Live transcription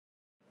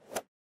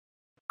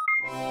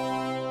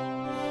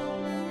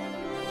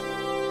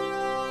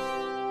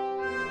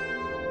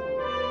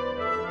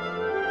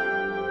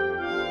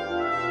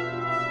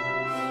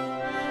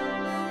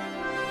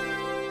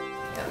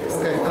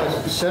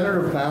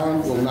Senator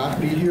Ballin will not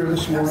be here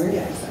this morning.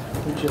 Did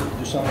you have to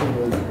do something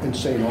with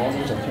insane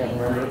audience? I can't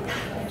remember.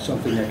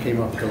 Something that came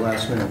up at the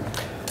last minute.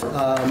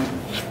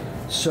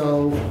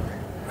 So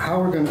how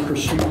we're going to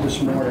proceed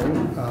this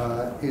morning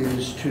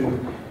is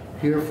to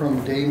hear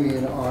from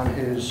Damien on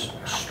his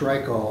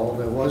strike all.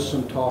 There was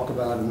some talk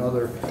about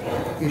another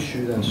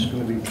issue that's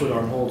going to be put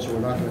on hold, so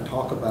we're not going to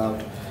talk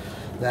about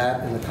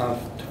that in the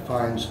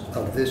confines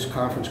of this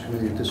conference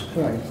committee at this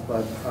point.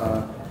 But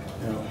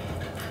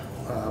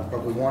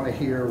but we want to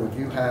hear what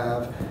you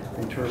have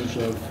in terms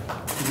of,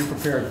 did you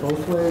prepare it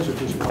both ways or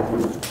just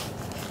one,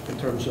 in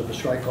terms of the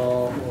strike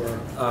all, or?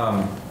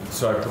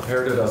 So I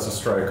prepared it as a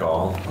strike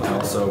all. I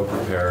also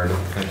prepared,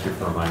 thank you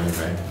for reminding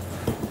me,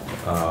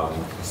 a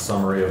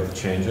summary of the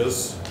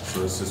changes. So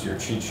this is your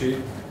cheat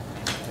sheet.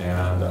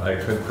 And I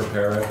could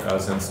prepare it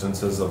as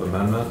instances of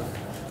amendment.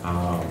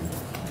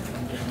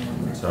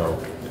 So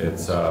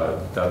it's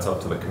that's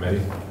up to the committee.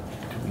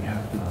 Do we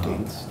have the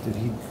dates?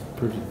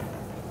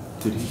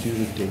 Did he do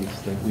the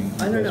dates that we?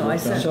 I don't know. I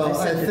sent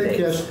the dates.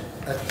 Yes.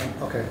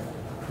 Okay.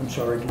 I'm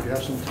sorry. Did you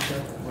have something to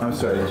say? I'm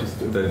sorry.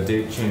 The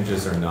date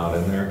changes are not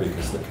in there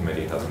because the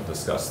committee hasn't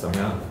discussed them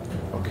yet.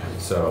 Okay.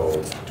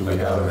 So do we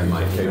have them in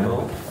my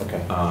table?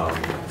 Okay.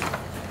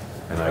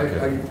 And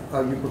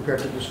are you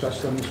prepared to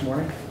discuss them this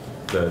morning?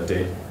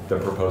 The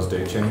proposed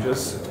date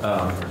changes.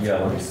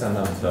 Yeah. Let me send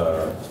them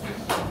to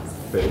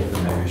Faith,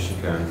 and maybe she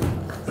can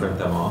print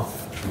them off.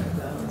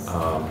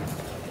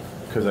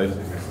 Because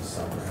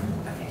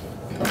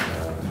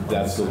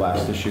that's the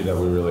last issue that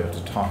we really have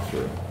to talk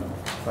through.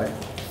 Right.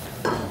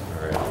 All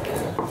right.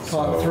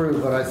 Talk through,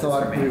 but I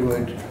thought we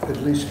would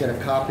at least get a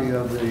copy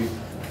of the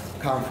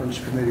conference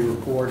committee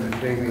report, and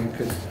Damien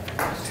could.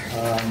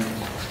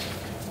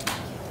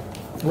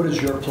 What is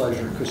your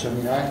pleasure? Because I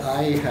mean,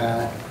 I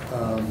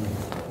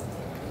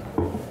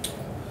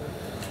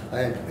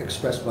had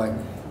expressed my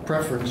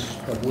preference,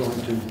 but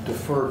willing to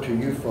defer to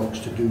you folks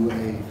to do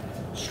a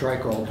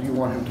strike all. Do you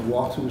want him to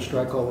walk through the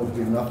strike all? Would it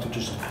be enough to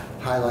just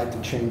highlight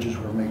the changes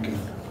we're making?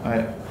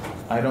 I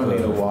don't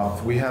need a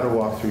walk. We had a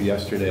walkthrough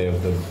yesterday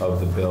of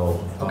the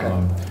bill, okay.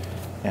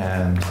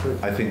 And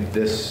I think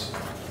this.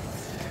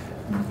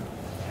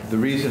 The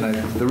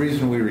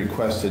reason we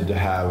requested to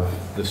have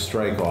the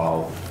strike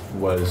all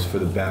was for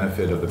the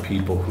benefit of the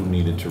people who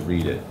needed to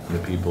read it, the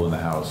people in the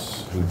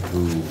House who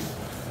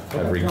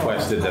have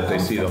requested that they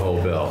see the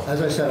whole bill.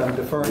 As I said, I'm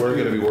deferring. We're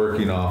going to be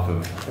working off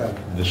of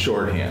the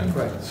shorthand.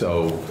 Right.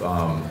 So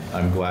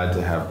I'm glad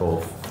to have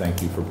both.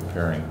 Thank you for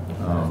preparing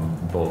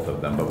both of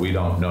them. But we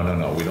don't, no,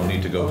 we don't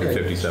need to go through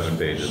 57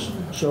 pages.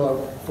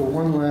 So for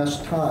one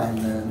last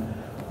time then,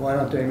 why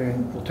don't,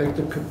 Damien, we'll take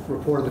the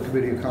report of the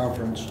committee of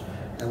conference,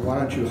 and why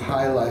don't you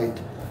highlight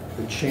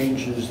the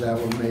changes that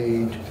were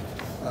made.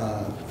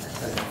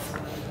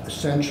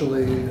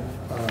 Essentially,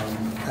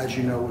 as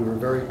you know, we were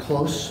very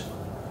close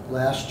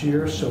last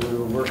year, so we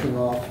were working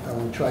off,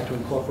 and we tried to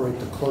incorporate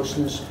the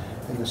closeness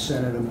in the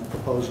Senate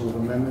proposal of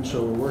amendment.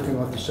 So we're working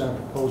off the Senate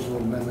proposal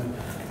of amendment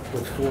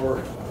with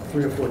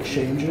 3 or 4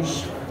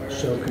 changes.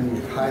 So can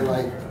you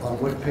highlight on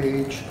what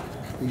page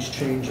these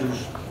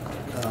changes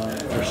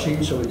are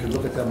seen, so we can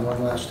look at them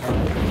one last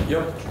time?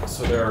 Yep.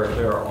 So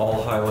they're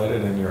all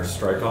highlighted in your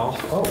strike all.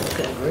 Oh,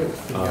 okay, great.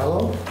 In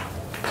yellow?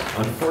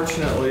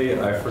 Unfortunately,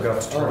 I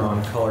forgot to turn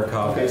on color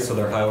copy, so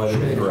they're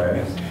highlighted in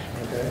gray.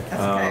 Okay.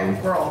 That's okay.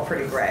 We're all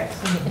pretty gray.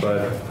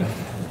 But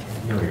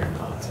no, you're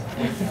not.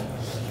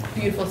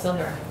 Beautiful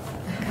silver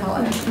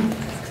color.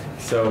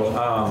 So,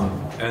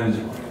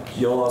 and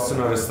you'll also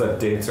notice that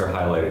dates are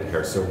highlighted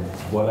here. So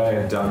what I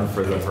had done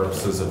for the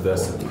purposes of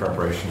this in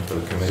preparation for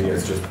the committee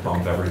is just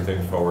bump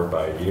everything forward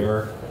by a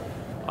year.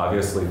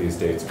 Obviously, these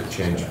dates could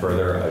change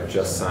further. I've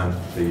just sent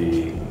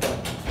the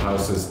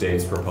House's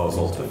dates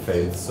proposal to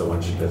Faith, so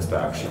when she gets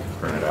back, she can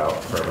print it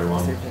out for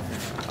everyone.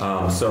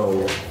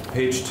 So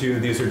page 2,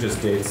 these are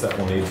just dates that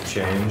will need to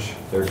change.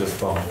 They're just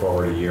bumped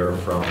forward a year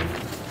from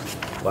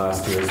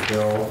last year's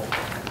bill.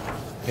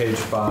 Page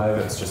 5,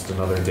 it's just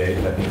another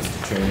date that needs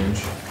to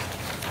change.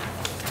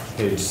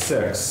 Page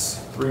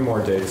 6, 3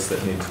 more dates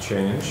that need to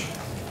change.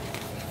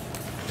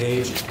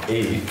 Page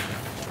 8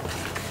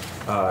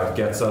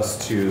 gets us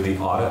to the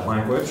audit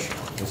language.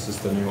 This is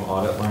the new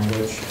audit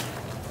language.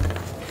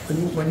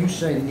 When you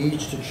say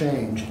needs to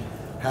change,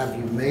 have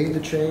you made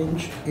the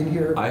change in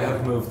here? I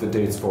have moved the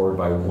dates forward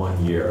by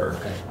 1 year.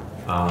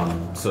 Okay.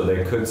 So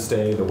they could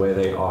stay the way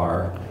they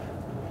are,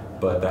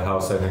 but the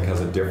House, I think,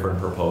 has a different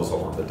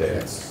proposal on the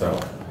dates. So,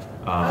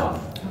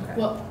 Okay.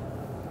 Well,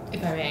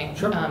 if I may.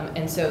 Sure.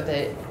 And so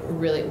that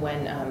really,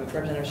 when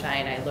Representative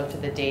Shine and I looked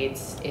at the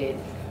dates, it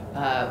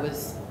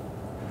was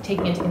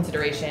taking into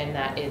consideration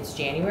that it's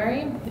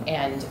January,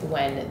 and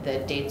when the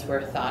dates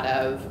were thought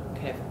of,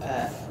 kind of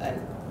a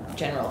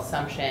general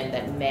assumption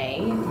that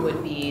May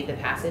would be the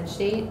passage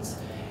dates,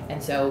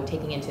 and so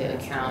taking into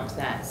account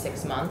that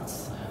 6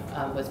 months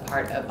was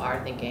part of our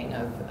thinking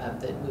of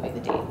moving the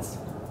dates.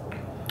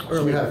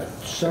 So you have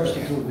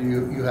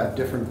substantively, you have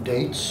different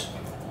dates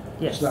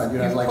It's not, you're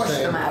not You've like pushed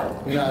saying. them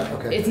out. You're not,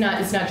 okay. It's not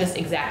just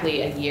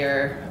exactly a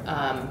year.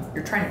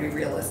 You're trying to be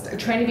realistic.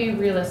 Trying to be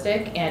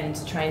realistic and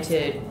trying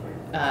to,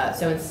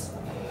 so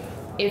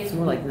It's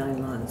more like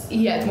 9 months.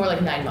 yeah, it's more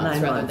like 9 months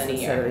 9 rather months than a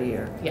instead of a year.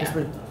 year. Yeah. 'Cause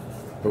we're-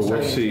 But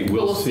we'll see, But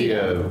we'll see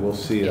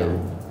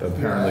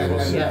apparently we'll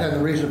see. And the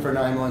reason for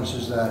 9 months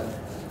is that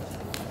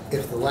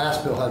if the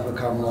last bill had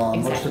become law,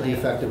 most of Exactly. the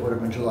effective would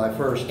have been July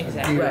 1st. And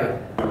Exactly. here,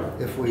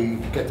 if we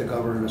get the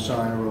governor to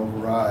sign or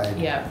override,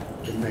 Yeah.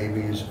 it may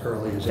be as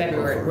early as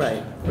April February. 1st.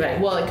 Right, Right.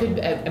 right. Well, it could.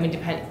 I mean,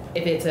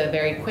 if it's a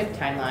very quick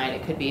timeline,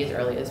 it could be as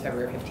early as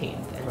February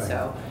 15th, and Right.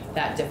 so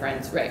that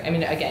difference. Right. I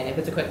mean, again, if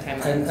it's a quick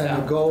timeline, And the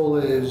so. goal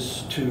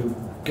is to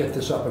get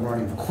this up and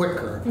running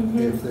quicker Mm-hmm.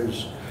 if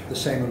there's the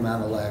same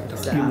amount of lag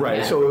time. Yeah.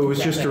 Right, so it was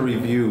just a Exactly.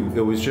 review,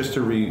 it was just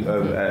a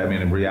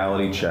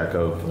reality check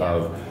of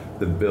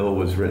the bill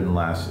was written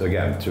last,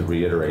 again, to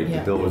reiterate, the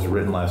Yeah. bill was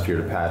written last year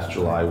to pass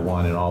July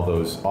 1 and all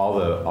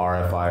the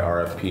RFI,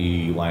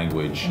 RFP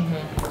language.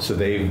 Mm-hmm. So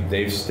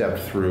they've stepped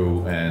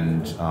through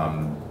and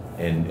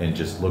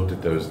just looked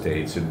at those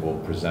dates, and we'll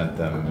present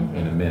them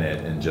in a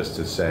minute, and just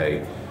to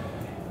say,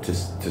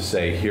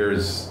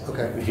 here's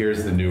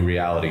the new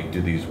reality,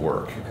 do these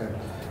work? Okay.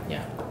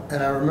 Yeah.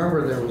 And I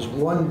remember there was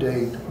one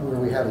date where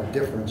we had a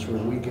difference,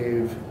 where we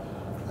gave,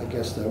 I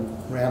guess, the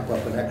ramp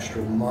up an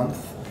extra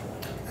month.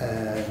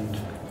 And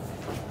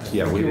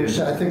Yeah, we did.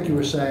 I think you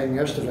were saying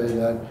yesterday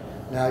that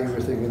now you were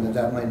thinking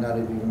that might not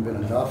have even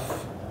been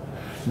enough.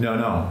 No.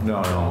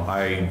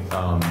 I,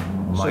 So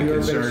my you're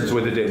concerns basic-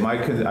 with the date,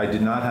 I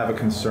did not have a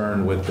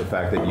concern with the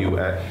fact that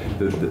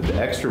the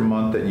extra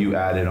month that you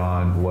added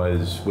on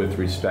was with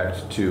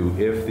respect to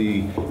if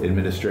the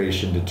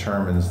administration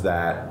determines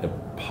that a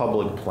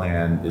public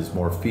plan is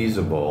more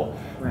feasible,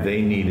 Right.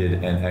 they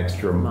needed an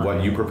extra, Month.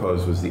 what you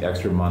proposed was the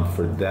extra month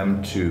for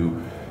them to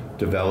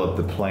develop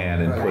the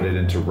plan and put Right. it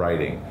into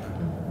writing.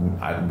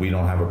 We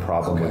don't have a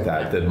problem with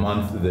Okay. that.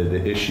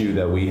 The issue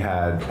that we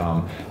had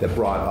that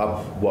brought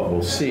up what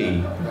we'll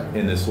see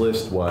in this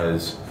list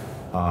was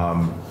Got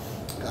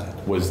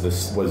it.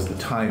 the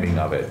timing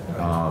of it,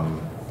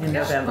 In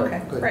Yeah, November.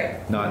 Okay, Good. great.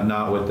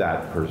 not with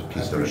that I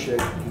piece of it. appreciate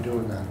you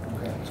doing that.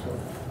 Okay, let's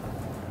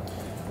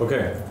go.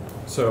 Okay,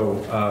 so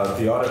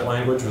the audit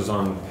language was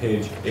on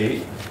page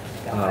 8.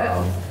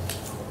 Got it.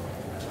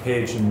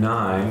 Page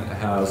 9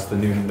 has the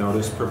new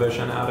notice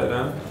provision added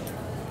in.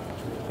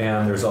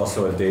 And there's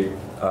also a date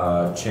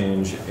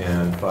change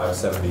in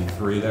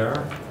 573 there.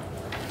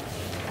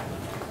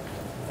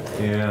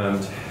 And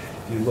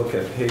if you look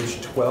at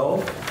page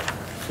 12,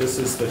 this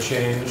is the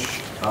change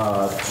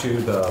to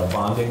the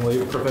bonding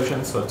leave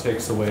provision. So it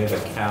takes away the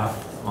cap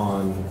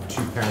on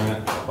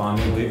 2-parent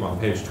bonding leave on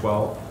page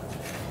 12.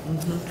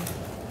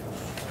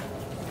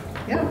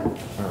 Yeah.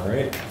 All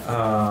right,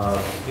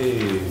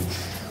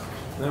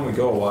 then we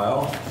go a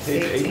while,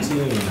 page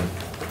 18.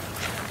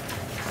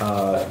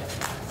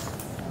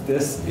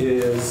 This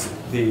is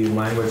the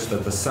language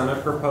that the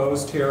Senate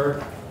proposed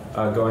here,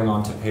 going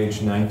on to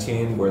page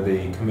 19, where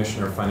the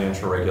Commissioner of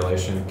Financial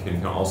Regulation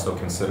can also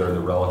consider the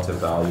relative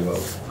value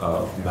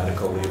of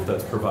medical leave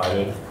that's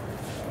provided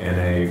in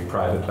a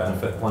private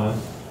benefit plan.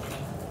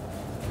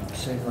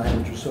 Same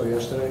language you saw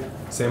yesterday?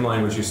 Same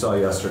language you saw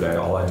yesterday,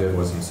 all I did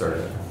was insert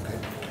it. Okay.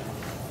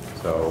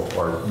 So,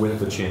 or with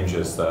the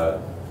changes that,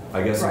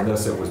 I guess in Right.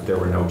 this, there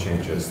were no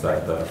changes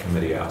that the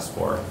committee asked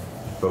for.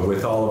 But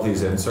with all of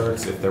these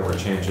inserts, if there were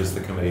changes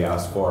the committee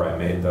asked for, I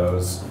made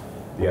those.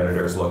 The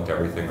editors looked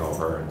everything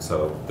over, and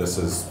so this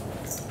is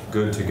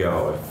good to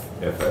go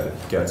if it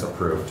gets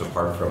approved,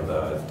 apart from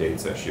the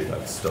dates issue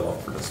that's still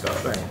up for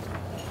discussion.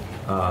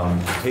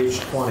 Page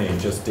 20,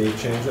 just date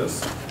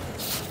changes.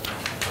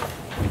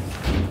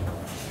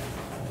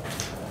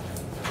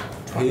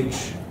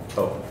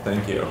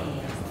 Thank you.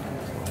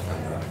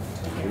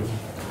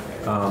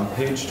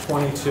 Page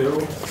 22,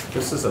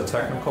 this is a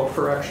technical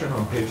correction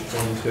on page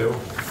 22.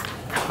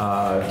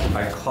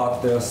 I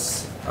caught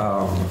this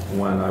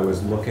when I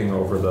was looking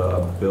over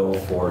the bill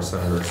for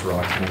Senator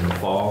Sorokin in the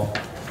fall.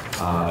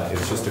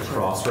 It's just a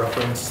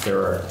cross-reference. There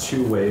are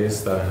 2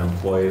 ways that an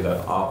employee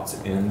that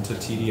opts into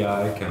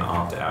TDI can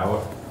opt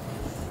out.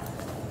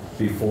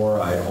 Before,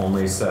 I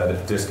only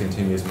said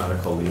discontinues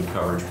medical leave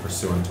coverage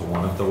pursuant to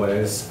one of the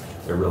ways.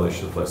 It really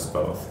should list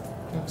both.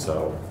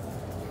 So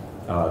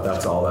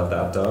that's all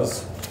that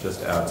does.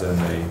 Just adds in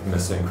a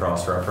missing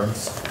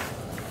cross-reference.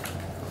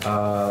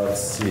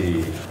 Let's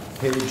see,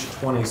 page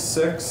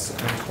 26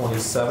 and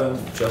 27,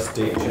 just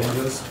date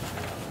changes.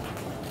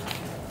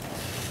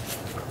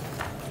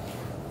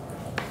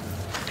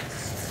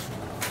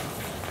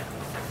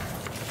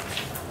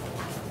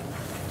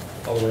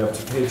 All the way up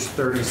to page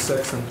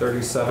 36 and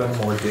 37,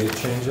 more date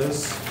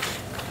changes.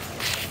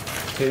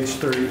 Page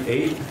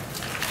 38,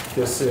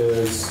 this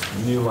is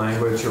new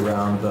language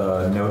around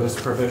the notice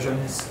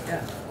provisions.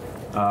 Yeah.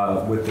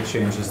 With the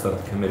changes that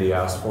the committee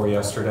asked for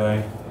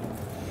yesterday.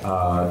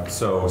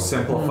 So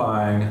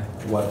simplifying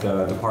what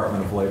the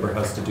Department of Labor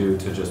has to do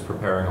to just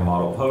preparing a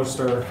model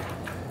poster,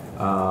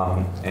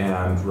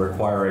 and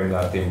requiring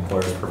that the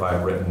employers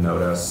provide written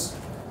notice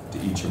to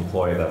each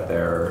employee that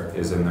there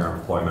is in their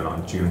employment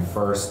on June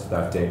 1st.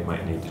 That date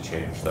might need to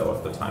change though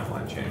if the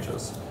timeline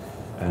changes.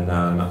 And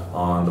then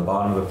on the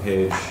bottom of the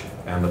page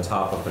and the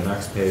top of the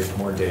next page,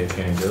 more date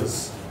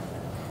changes.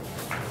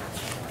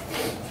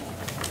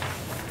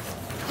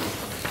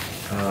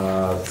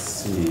 Let's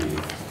see,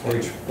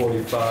 page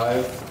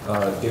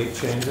 45, date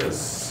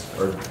changes,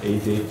 or a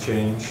date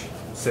change.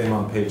 Same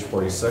on page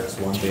 46,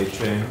 one date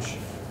change.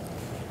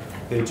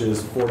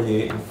 Pages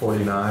 48 and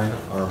 49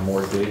 are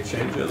more date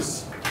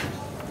changes.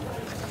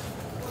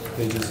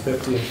 Pages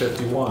 50 and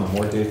 51,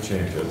 more date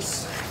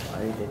changes.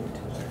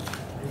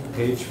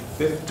 Page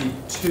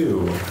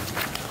 52,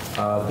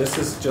 this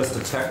is just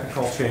a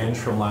technical change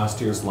from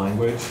last year's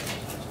language.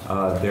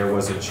 There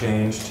was a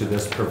change to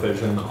this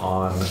provision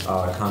on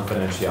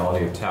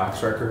confidentiality of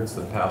tax records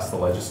that passed the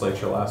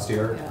legislature last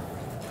year.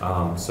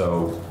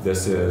 So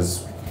this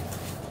is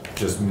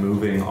just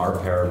moving our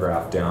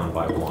paragraph down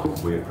by one.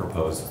 We had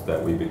proposed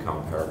that we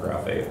become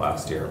paragraph 8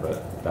 last year,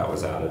 but that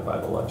was added by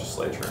the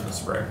legislature in the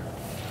spring.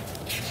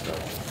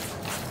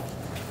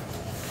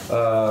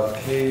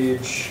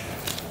 Page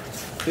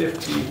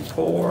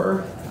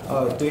 54,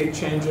 date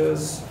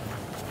changes.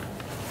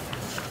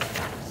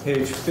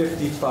 Page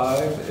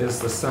 55 is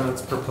the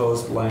Senate's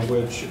proposed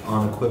language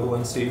on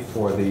equivalency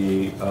for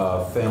the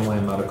family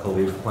and medical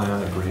leave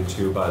plan agreed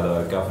to by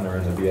the governor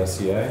and the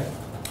VSEA.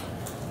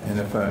 And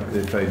if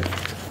I,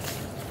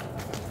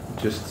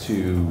 just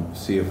to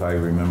see if I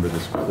remember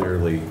this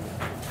clearly,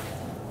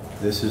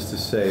 this is to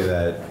say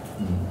that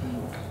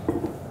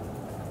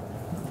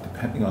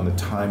depending on the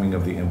timing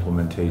of the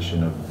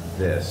implementation of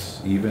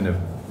this, even if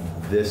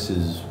this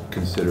is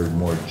considered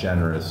more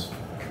generous,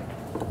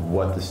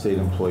 what the state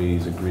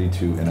employees agree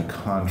to in a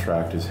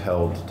contract is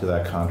held to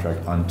that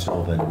contract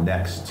until the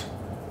next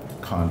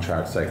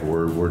contract cycle.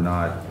 We're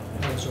not,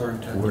 That's our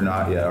intent. we're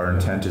not, yeah, our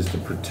intent is to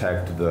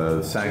protect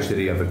the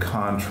sanctity of the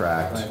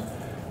contract Right.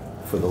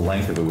 for the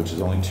length of it, which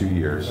is only 2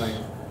 years. Right.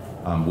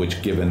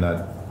 Which, given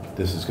that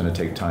this is going to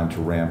take time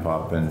to ramp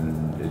up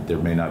and there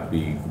may not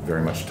be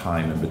very much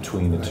time in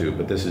between the Right. two,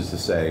 but this is to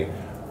say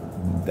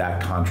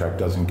that contract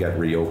doesn't get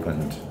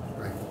reopened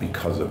Right.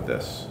 because of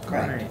this.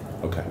 Right.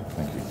 Okay,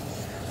 thank you.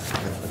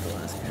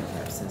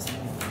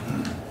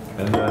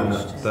 And then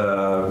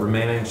the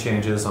remaining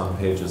changes on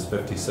pages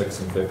 56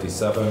 and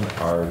 57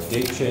 are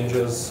date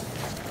changes.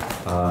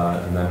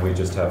 And then we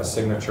just have a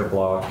signature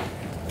block.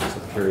 There's a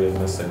period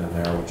missing in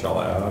there, which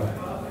I'll add.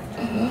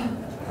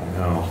 I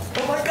know.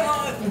 Oh my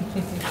God! Can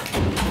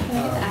I get the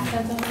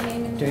accents on the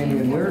name and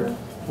Damien, where,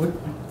 what,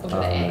 Over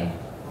the A.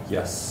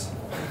 Yes,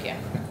 Yeah.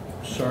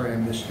 sorry I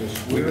missed this.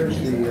 Where is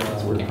the,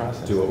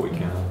 do what we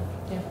can.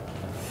 Yeah.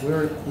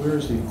 where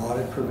is the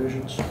audit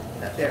provisions?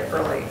 They're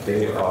early.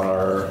 They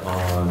are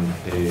on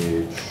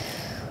page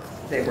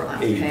They were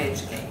on 8.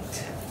 page 8.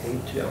 8?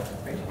 Yeah.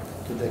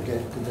 Did they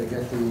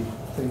get the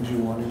things you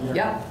want in there?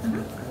 Yeah.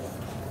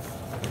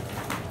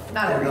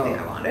 Not Oh, everything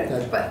no, I wanted,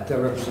 that- but that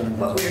represented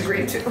what we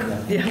agreed to.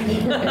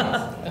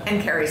 Yeah.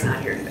 And Carrie's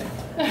not here today.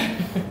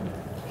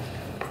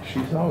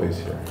 She's always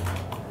here.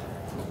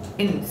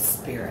 In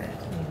spirit.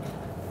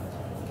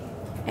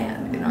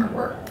 And in our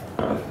work.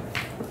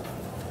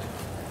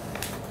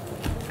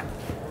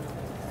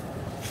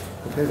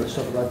 Okay, let's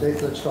talk about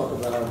date, let's talk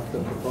about the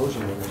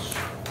proposal of this.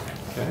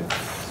 Okay,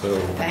 so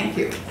Thank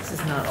you. This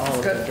is not all of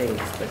the Good.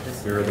 dates, but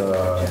this. here are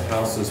the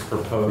House's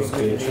proposed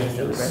date The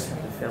changes. rest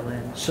have to fill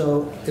in.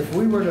 So if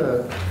we were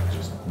to,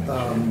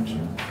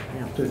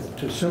 Yeah.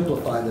 to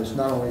simplify this,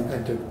 not only,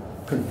 and to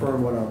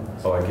confirm what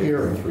Oh, I I'm gave you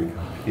hearing, 3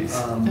 copies.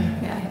 Yeah,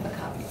 I have a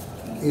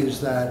copy. is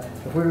that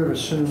if we were to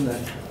assume that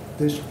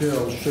this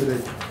bill, should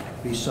it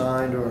be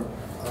signed or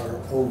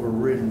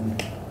overridden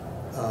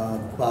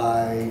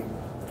by,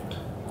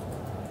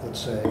 let's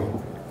say,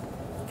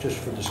 just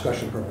for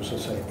discussion purposes,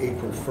 let's say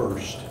April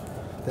 1st,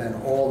 then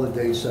all the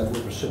dates that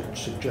were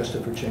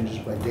suggested for changes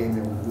by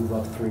Damien would move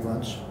up 3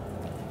 months?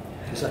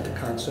 Is that the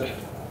concept?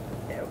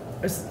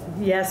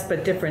 Yes,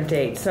 but different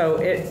dates. So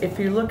if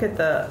you look at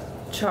the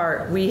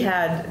chart, we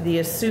had the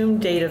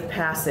assumed date of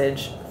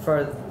passage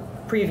for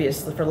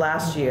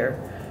last year,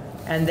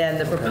 and then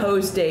the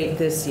proposed date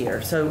this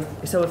year. So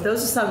if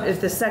those are some, if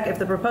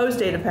the proposed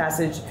date of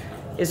passage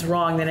is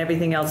wrong, then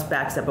everything else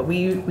backs up. But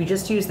we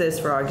just use this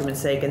for argument's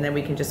sake, and then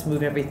we can just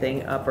move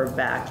everything up or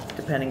back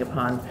depending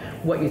upon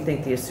what you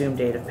think the assumed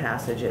date of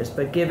passage is.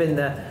 But given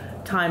the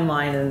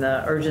timeline and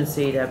the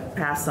urgency to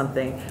pass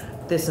something,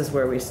 this is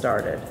where we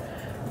started.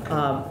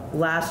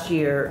 Last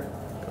year,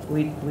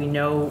 we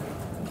know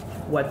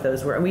what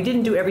those were. And we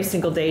didn't do every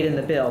single date in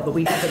the bill, but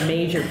we had the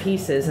major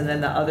pieces, and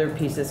then the other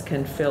pieces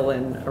can fill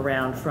in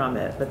around from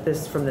it. But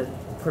this, from the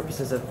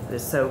purposes of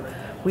this. So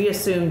we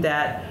assumed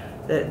that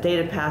the date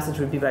of passage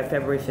would be by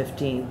February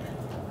 15th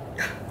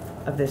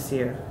of this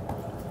year,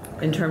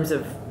 in terms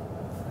of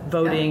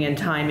voting and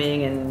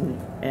timing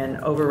and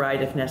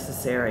override if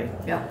necessary.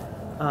 Yeah.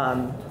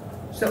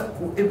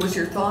 So it was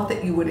your thought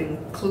that you would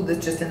include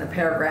this just in a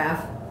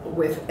paragraph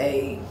with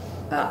a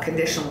a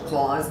conditional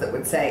clause that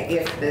would say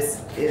if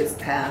this is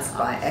passed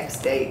by X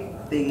date,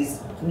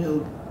 these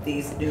new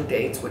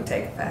dates would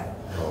take effect?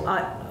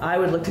 I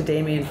would look to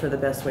Damien for the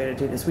best way to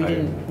do this. We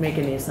didn't make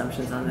any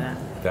assumptions on that.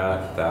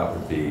 That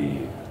would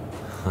be,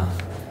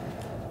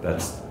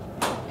 that's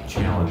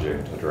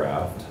challenging to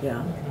draft.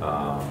 Yeah.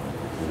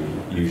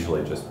 We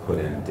usually just put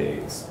in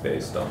dates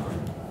based on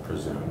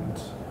presumed,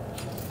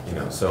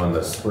 so in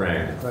the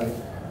spring, Right.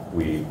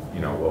 we,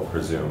 will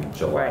presume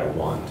July Right.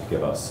 1 to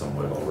give us some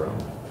wiggle room.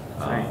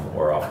 Right.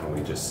 Or often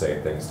we just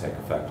say things take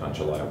effect on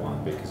July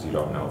 1 because you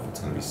don't know if it's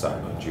going to be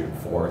signed on June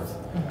 4th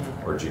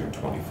or June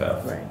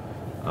 25th.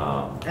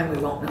 Right. And we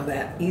won't know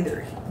that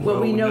either. Well,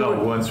 we know no,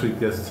 what- once we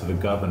get to the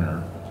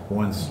governor,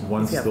 once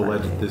Yeah, the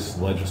 5 days. this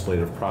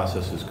legislative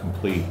process is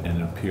complete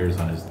and it appears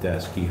on his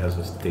desk, he has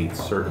a date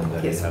certain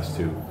that he Yes. has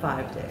to.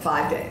 5 days.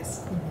 5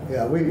 days.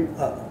 Yeah,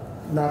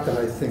 not that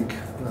I think,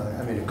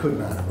 it could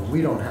matter, but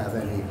we don't have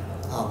any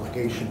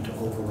obligation to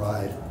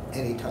override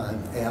any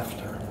time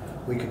after.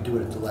 We could do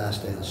it at the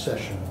last day of the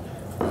session,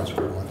 if that's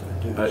what we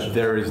wanted to do. So-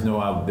 There is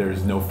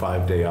no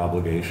 5-day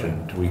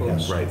obligation. We can,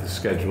 the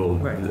schedule,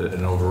 Right.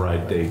 an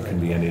override date can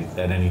be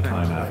at any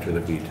time after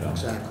the veto.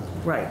 Exactly.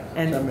 Right.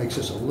 That And makes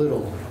us a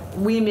little,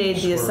 we made the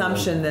Squirrel.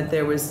 assumption that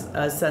there was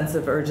a sense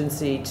of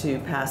urgency to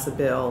pass a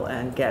bill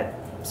and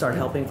start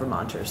helping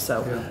Vermonters.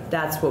 So Yeah.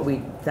 that's what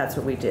we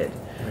did.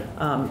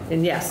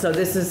 And yes, so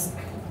this is,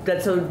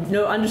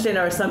 understand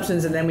our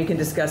assumptions and then we can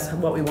discuss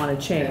what we want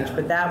to change. Yeah.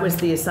 But that was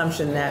the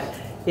assumption that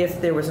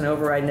if there was an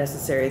override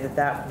necessary,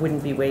 that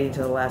wouldn't be waiting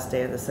till the last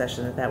day of the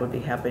session, that would be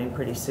happening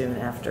pretty soon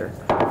after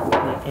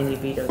any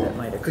veto that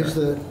might occur.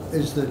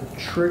 is the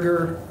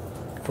trigger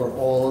for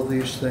all of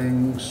these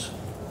things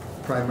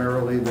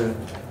primarily the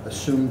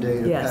assumed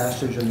date of Yes.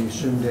 passage and the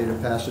assumed date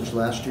of passage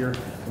last year?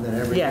 And then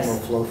everything Yes. will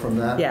flow from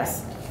that?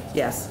 Yes,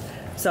 yes.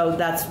 So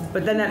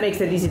but then that makes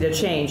it easy to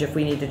change. If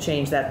we need to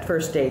change that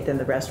first date, then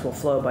the rest will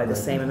flow by the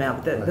same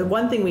amount. The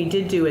one thing we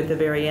did do at the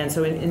very end,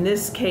 so in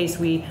this case,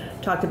 we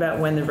talked about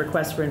when the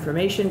request for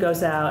information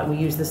goes out, and we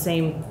use the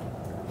same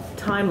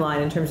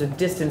timeline in terms of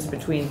distance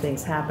between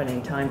things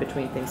happening, time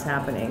between things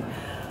happening.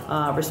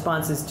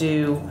 Responses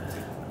due,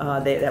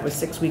 that was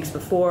 6 weeks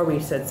before, we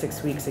said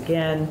 6 weeks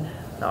again.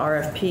 The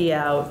RFP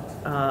out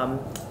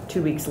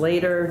 2 weeks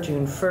later,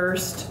 June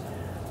 1st.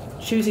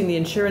 Choosing the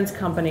insurance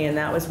company, and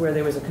that was where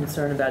there was a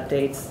concern about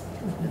dates.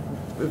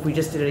 If we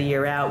just did it a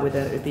year out with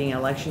it being an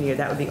election year,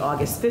 that would be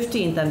August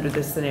 15th under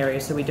this scenario,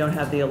 so we don't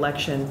have the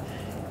election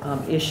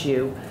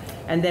issue.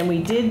 And then we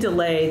did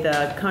delay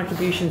the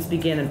contributions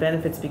begin and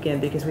benefits begin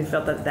because we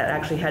felt that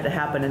actually had to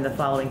happen in the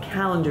following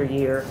calendar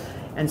year.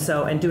 And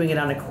doing it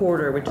on a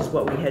quarter, which is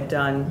what we had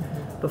done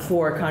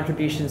before,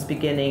 contributions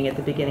beginning at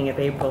the beginning of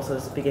April, so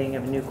it's the beginning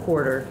of a new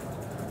quarter.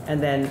 And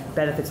then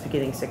benefits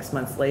beginning 6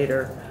 months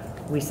later.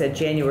 We said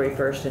January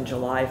 1st and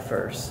July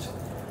 1st,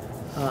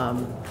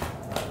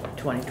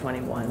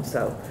 2021.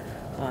 So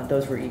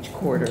those were each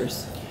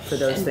quarters for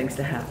those things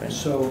to happen.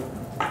 So,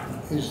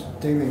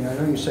 Damien, I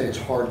know you say it's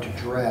hard to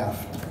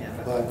draft, Yeah,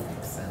 but that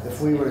makes sense.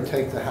 if we were to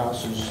take the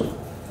House's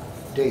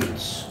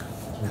dates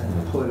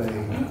and put a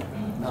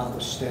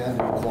notwithstanding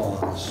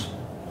clause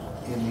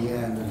in the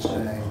end and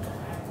saying,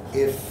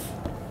 if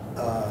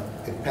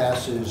it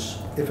passes,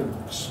 if it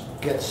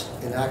gets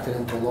enacted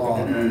into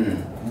law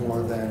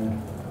more than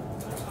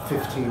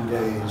 15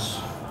 days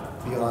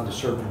beyond a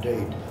certain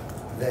date,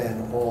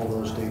 then all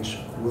those dates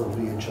will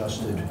be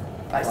adjusted.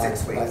 By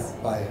 6 weeks.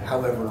 By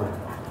however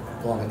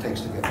long it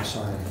takes to get the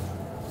signing.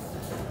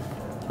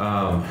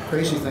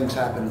 Crazy things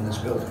happen in this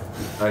building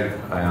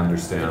I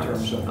understand. in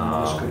terms of when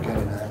this could get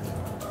enacted.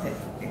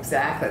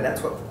 Exactly,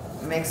 that's what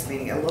makes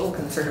me a little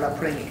concerned about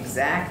putting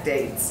exact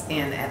dates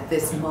in at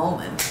this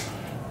moment.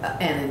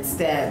 And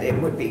instead, it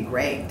would be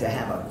great to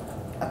have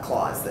a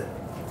clause that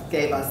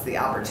gave us the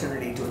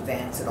opportunity to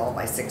advance it all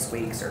by 6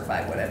 weeks or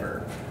by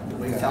whatever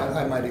we Yeah, felt.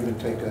 I might even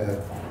take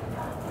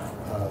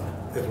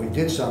if we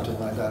did something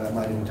like that, I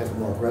might even take a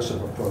more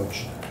aggressive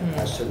approach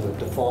as to the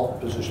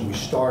default position we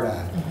start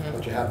at,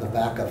 but you have the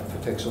backup if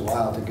it takes a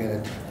while to get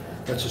it.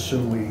 Let's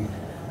assume he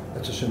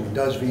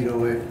does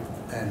veto it,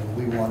 and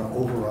we want to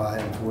override,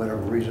 and for whatever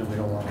reason we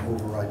don't want to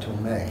override till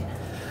May.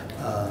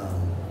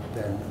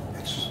 Then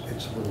it's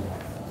a little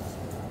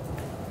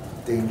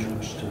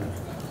dangerous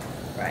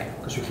Right.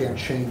 because we can't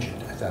change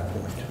it at that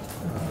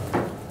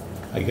point.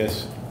 I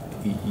guess,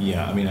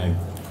 yeah, I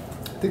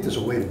think there's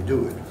a way to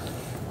do it.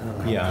 I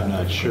don't know how I'm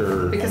not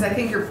sure. Because I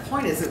think your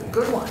point is a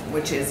good one,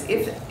 which is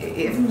if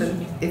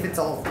it's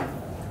all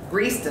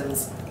greased and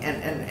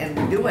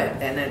we do it,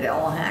 and it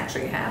all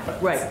actually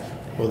happens. Right.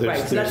 Well,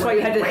 Right, so that's why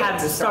you had to Wait have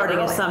to the start starting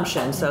early.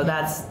 assumption, so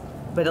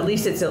but at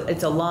least it's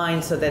a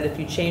line so that if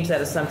you change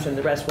that assumption,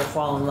 the rest will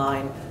fall in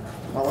line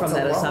Well, from it's a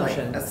that lovely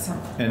assumption.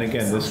 And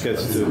again, this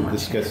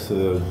gets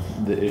to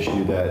the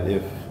issue that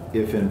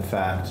if in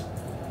fact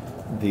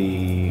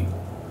the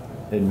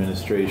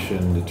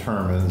administration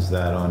determines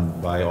that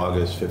by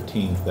August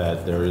 15th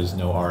that there is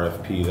no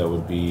RFP that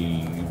would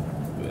be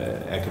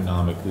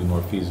economically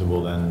more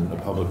feasible than a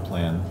public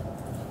plan,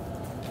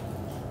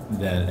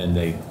 then, and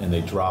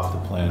they drop the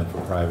plan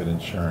for private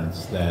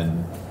insurance,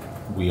 then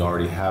we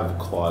already have a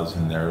clause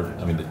in there,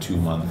 I mean, the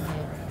 2-month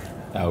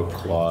out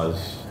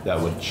clause, that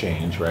would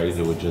change, right?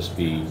 It would just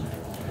be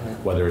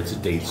whether it's a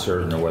date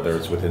certain or whether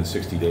it's within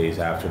 60 days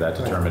after that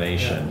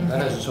determination. Yeah,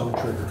 that has its own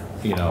trigger.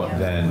 You know,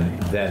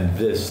 then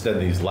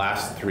these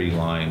last 3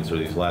 lines or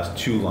these last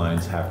 2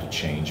 lines have to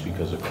change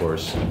because, of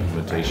course,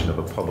 implementation of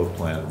a public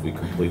plan will be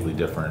completely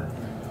different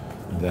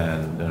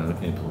than the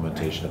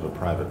implementation of a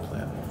private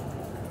plan.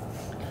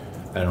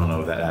 I don't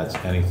know if that adds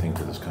anything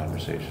to this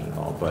conversation at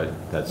all, but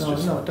that's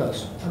just... No, it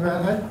does. I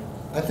mean,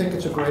 I think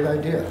it's a great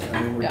idea.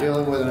 I mean, we're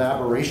dealing with an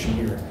aberration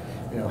here.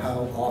 You know,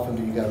 how often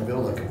do you got a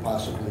bill that could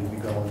possibly be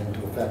going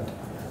into effect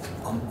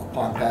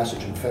upon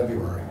passage in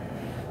February?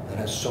 That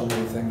has so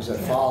many things that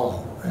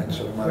follow, and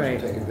so we might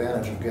as well take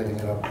advantage of getting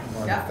it up and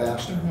running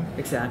faster.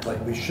 Exactly.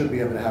 But we should be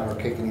able to have our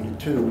cake and eat it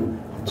too,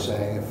 and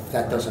say if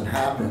that doesn't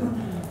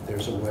happen,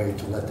 there's a way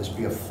to let this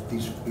be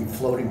these be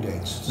floating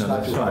dates. It's No,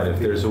 not that's just fine. If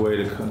people. there's a way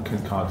to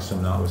concoct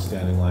some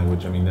notwithstanding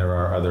language, I mean, there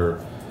are other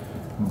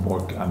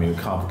more, I mean,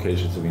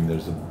 complications. I mean,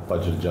 there's a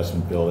budget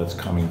adjustment bill that's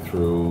coming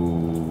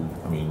through.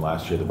 I mean,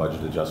 last year the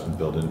budget adjustment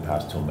bill didn't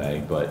pass till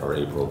May, or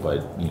April,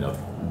 but, you know,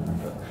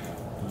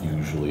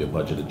 usually a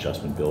budget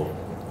adjustment bill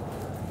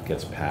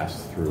gets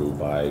passed through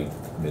by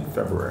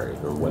mid-February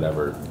or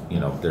whatever, you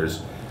know,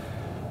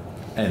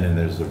 and then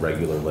there's the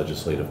regular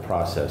legislative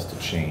process to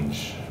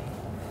change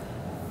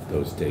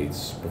those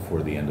dates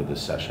before the end of the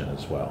session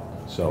as well.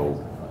 So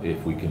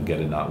if we can get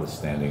a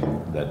notwithstanding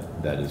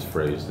that is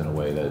phrased in a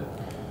way that...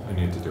 I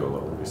need to do a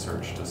little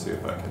research to see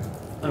if I can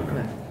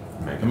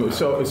make it.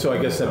 So I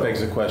guess that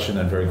begs the question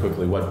then very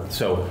quickly,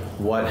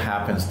 what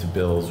happens to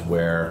bills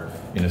where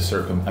in a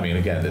I mean,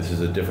 again, this is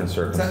a different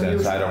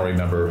circumstance. I don't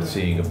remember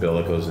seeing a bill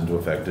that goes into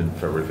effect in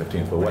February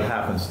 15th, but what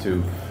happens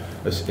to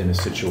us in a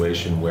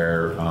situation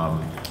where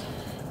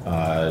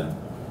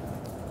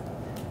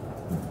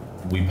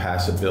we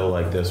pass a bill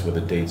like this with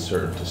a date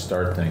certain to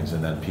start things,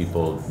 and then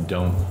people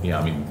don't, you know,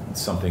 I mean,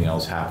 something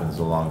else happens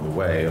along the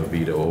way, a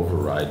veto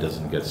override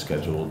doesn't get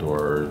scheduled,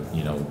 or,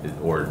 you know,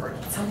 or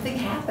something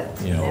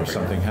happens. You know, or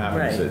something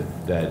happens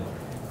Right.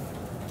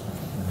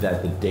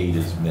 that the date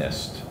is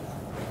missed.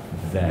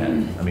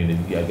 Then, I mean,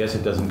 I guess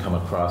it doesn't come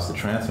across the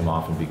transom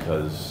often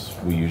because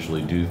we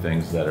usually do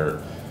things that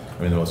are,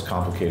 I mean, the most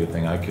complicated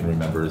thing I can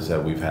remember is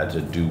that we've had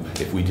to do,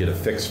 if we did a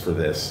fix for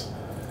this,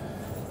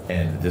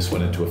 and this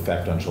went into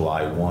effect on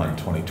July 1,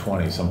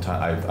 2020.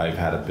 Sometime I've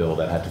had a bill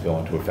that had to go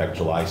into effect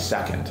July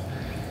 2nd,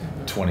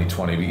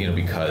 2020, you know,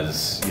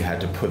 because you had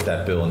to put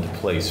that bill into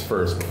place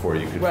first before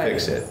you could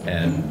fix it.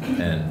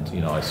 And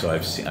you know, so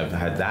I've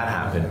had that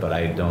happen, but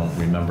I don't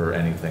remember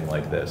anything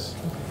like this.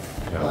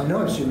 Well, I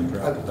know I've seen.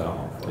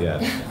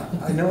 Yes.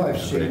 I know I've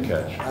seen. Great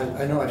catch.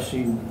 I know I've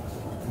seen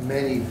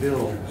many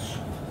bills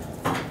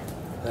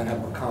that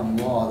have become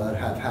law that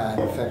have had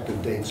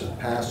effective dates of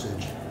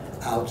passage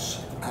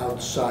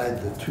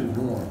outside the 2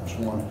 norms.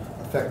 One,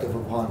 effective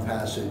upon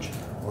passage,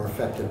 or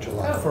effective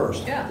July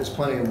 1st. Yeah. There's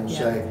plenty of them will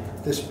say,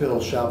 this bill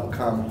shall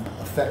become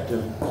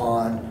effective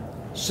on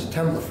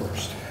September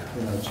 1st.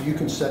 You know, so you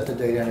can set the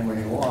date anywhere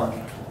you want.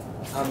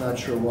 I'm not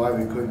sure why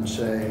we couldn't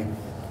say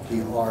the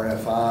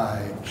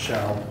RFI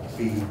shall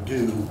be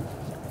due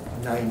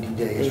 90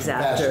 days from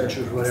passage,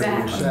 or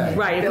whatever you say.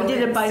 Right, if we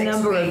did it by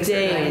number of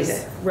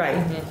days.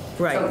 Right,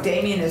 right. So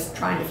Damien is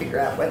trying to figure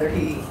out whether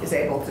he is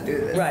able to do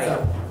this. Right.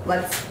 So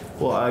let's.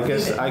 Well, I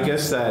guess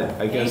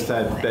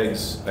that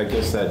begs,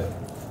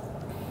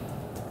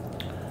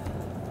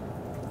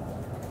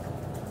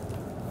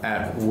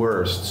 at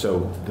worst,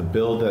 so the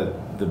bill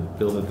that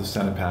the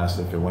Senate passed,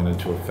 if it went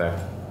into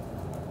effect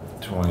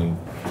 20,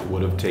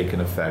 would have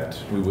taken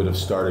effect, we would have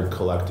started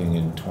collecting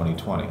in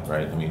 2020,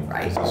 right? I mean,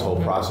 because this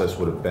whole process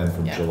would have been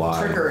from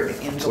July. Triggered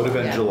in July. Would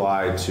have been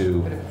July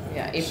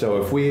to,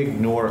 so if we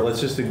ignore, let's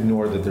just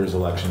ignore that there's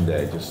election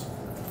day, just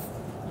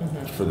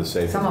for the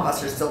sake of it. Some of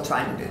us are still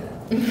trying to do that.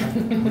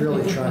 I'm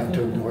really trying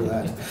to ignore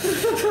that.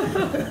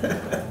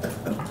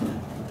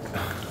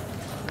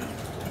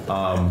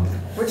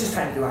 We're just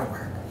trying to do our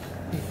work.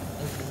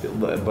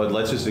 But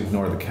let's just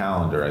ignore the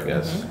calendar, I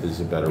guess,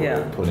 is a better way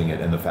of putting it,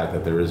 and the fact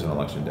that there is an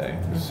election day.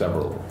 There's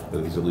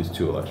at least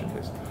 2 election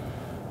days.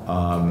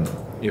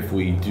 If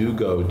we do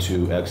go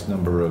to X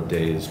number of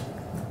days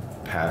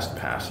past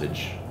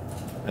passage,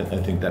 I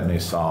think that may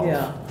solve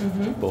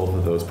both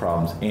of those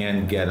problems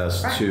and get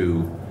us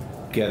to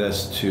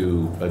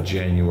a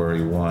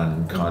January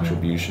 1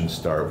 contribution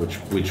start,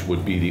 which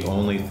would be the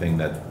only thing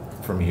that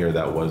from here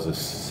that was a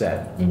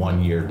set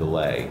 1-year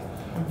delay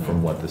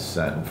from what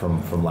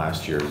from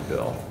last year's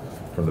bill,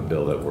 from the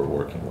bill that we're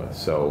working with.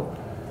 So,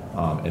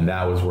 and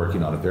that was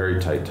working on a very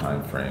tight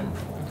time frame.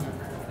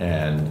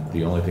 And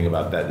the only thing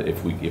about that,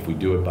 if we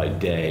do it by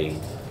day,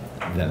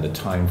 then the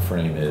time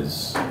frame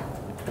is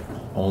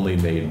only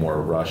made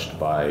more rushed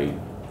by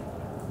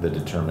the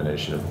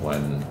determination of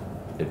when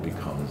it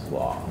becomes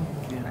law.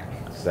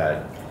 Is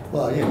that?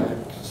 Well, yeah,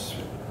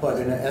 but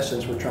in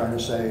essence, we're trying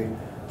to say,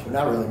 we're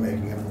not really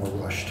making it more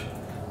rushed.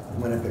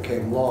 When it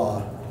became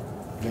law,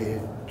 made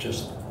it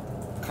just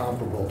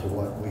comparable to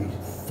what we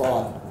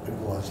thought it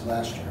was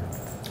last year.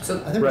 So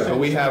I think Right, it's but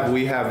we have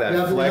that Yeah, we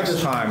have flex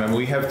this- time, and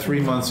we have 3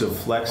 months of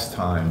flex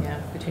time. Yeah,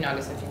 between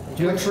August 15th and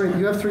You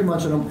June. have 3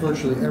 months on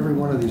virtually every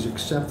one of these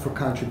except for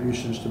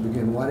contributions to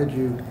begin. Why did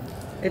you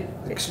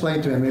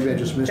explain to me? Maybe I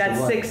just missed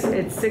it.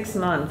 It's 6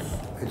 months.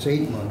 It's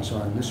 8 months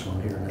on this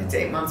one here now. it's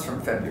 8 months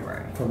from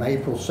February. From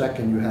April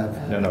 2nd, you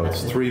have, No,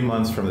 it's 3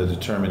 months from the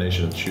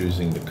determination of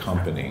choosing the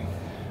company,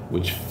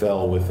 which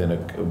fell within a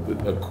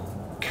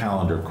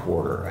calendar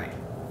quarter Right.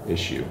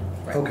 issue.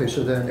 Right. okay,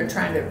 so They're then,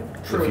 trying to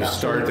prove If you it up.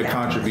 start the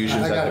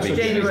contributions I got at it. the So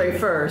beginning. January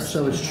 1st,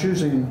 so it's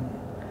choosing,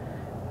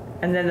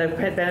 and then the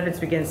benefits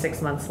begin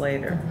 6 months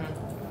later.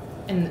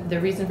 And the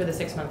reason for the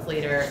 6 months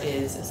later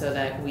is so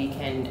that we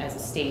can, as a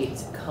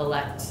state,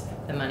 collect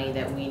the money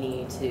that we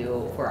need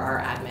for our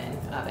admin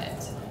of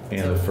it.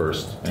 And So- the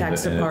first, Tax and at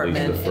least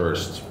department. the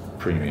first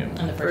premium.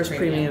 On the First first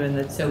premium premium.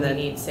 and So and we then-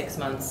 need 6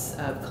 months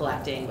of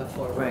collecting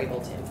before we're Right. able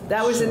to implement.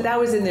 That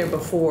was in there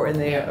before, in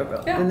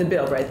Yeah. the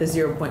bill, right? The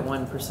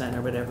 0.1%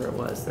 or whatever it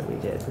was that we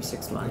did for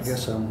 6 I months.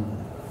 guess I'm.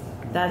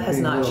 That has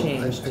being a not little-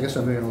 changed. I guess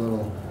I'm being a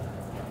little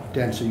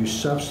dense. Are you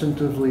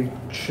substantively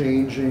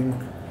changing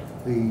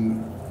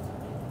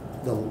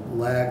the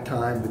lag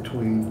time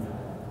between,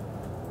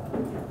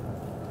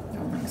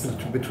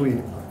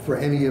 for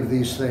any of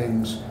these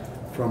things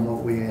from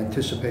what we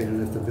anticipated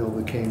if the bill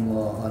became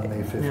law on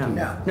May 15th?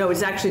 No. No,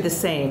 it's actually the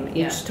same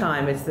Yeah. each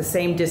time. It's the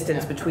same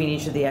distance Yeah. between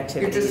each of the You're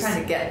activities. just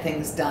trying to get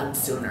things done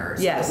sooner,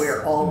 so that Yes.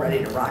 we're all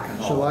ready to rock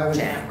and So roll I would,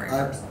 January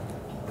 1st.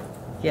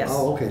 Yes.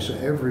 oh, okay, so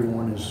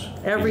everyone is.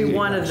 Every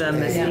one of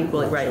them is Yeah.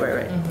 equally,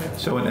 right.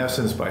 So in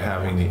essence, by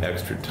having the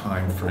extra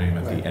time frame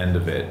at Right. the end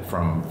of it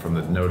from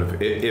the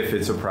if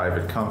it's a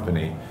private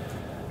company,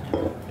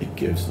 it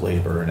gives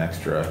labor an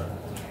extra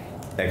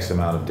X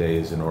amount of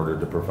days in order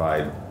to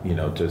provide,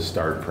 to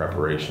start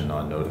preparation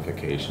on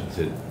notifications.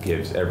 It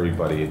gives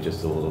everybody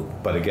just a little,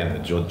 but again,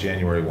 the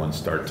January 1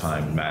 start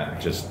time, Matt,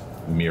 just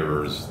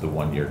mirrors the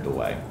 1-year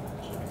delay.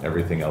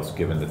 Everything else,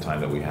 given the time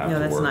that we have No, to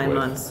that's work with. 9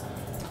 months.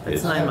 That's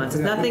It's- 9 months.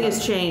 Yeah. Nothing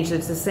has changed.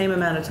 It's the same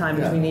amount of time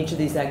Yeah. between each of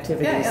these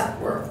activities. Yeah,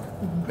 we're,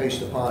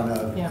 Based upon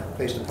Yeah.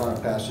 a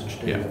passage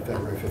date Yeah. of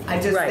February 15th. I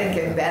just Right. think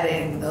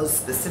embedding those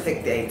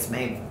specific dates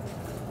may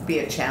be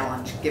a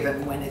challenge,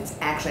 given when it's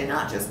actually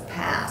not just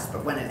passed,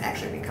 but when it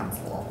actually becomes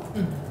law.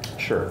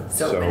 Sure.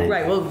 So- and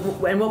Right, well,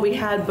 and what we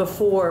had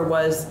before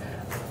was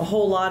a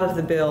whole lot of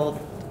the bill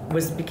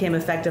became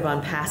effective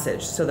on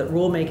passage, so that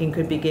rulemaking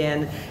could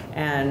begin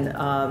and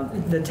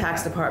the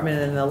tax department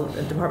and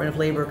the Department of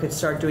Labor could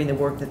start doing the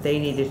work that they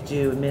needed to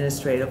do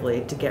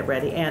administratively to get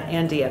ready,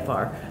 and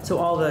DFR. So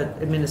all the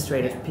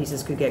administrative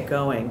pieces could get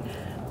going.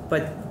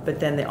 But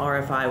then the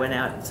RFI went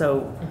out,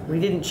 so we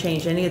didn't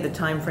change any of the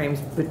timeframes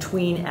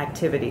between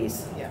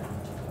activities. Yeah.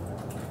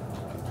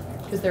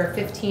 Because there are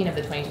 15 of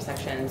the 22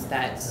 sections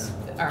that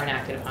are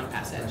enacted upon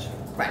passage.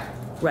 Right.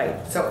 Right.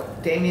 So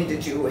Damien,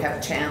 did you have a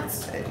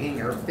chance in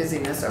your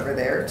busyness over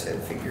there to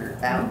figure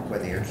out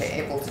whether you're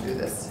able to do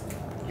this?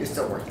 You're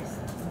still working.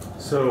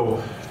 So,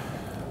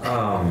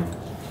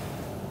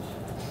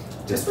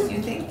 Just when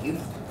you think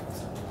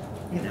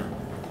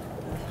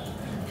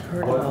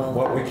Heard it all.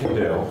 what we can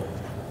do,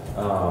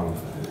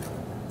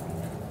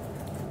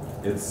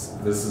 this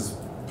is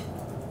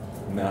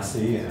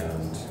messy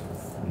and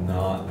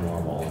not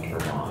normal in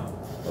Vermont.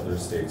 Other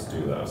states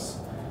do this.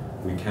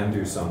 We can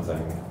do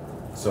something.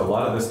 So a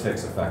lot of this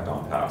takes effect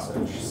on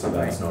passage, so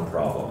that's no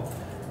problem.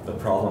 The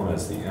problem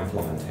is the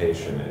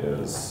implementation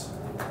is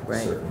a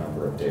Right. certain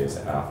number of days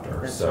after.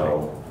 That's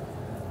So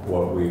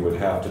what we would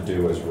have to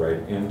do is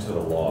write into the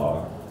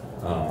law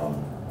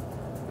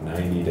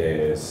 90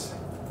 days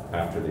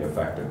after the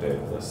effective date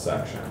of this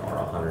section, or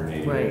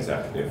 180 Right. days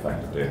after the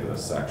effective date of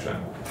this section.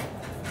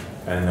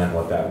 And then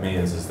what that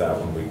means is that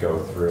when we go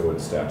through in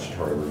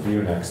statutory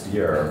review next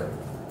year,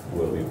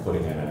 we'll be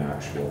putting in an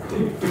actual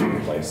date to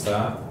replace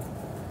that.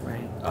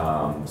 Right.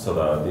 So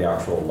the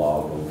actual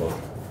law will look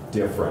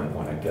different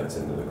when it gets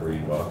into the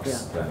green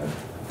books than it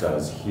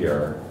does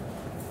here.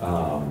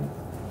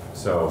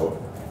 So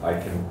I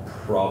can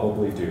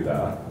probably do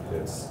that.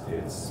 It's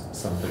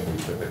something we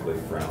typically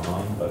frown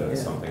on, but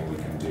it's Yeah. something we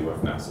can do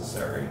if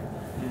necessary.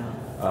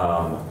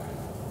 Yeah.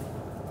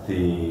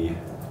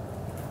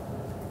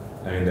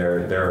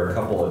 There are a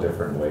couple of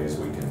different ways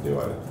we can do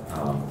it,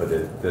 but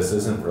this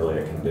isn't really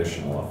a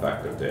conditional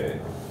effective date,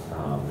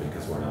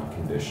 because we're not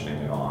conditioning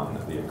it on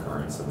the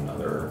occurrence of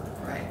another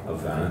Right.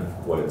 event.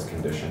 What it's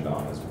conditioned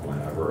on is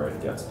whenever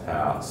it gets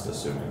passed,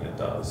 assuming it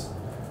does.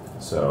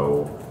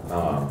 So,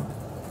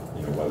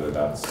 whether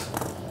that's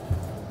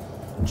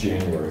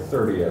January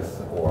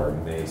 30th or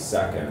May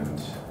 2nd,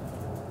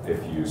 if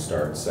you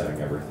start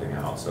setting everything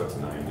out, so it's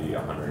 90,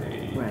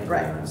 180, Right.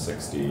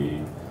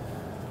 360.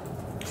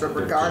 So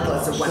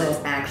regardless of when it's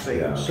actually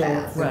Yeah. So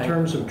passed. in Right.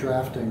 terms of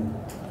drafting,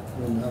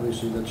 and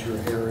obviously that's your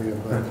area,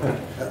 but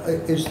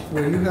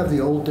where you have the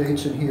old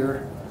dates in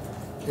here,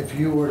 if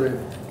you were to,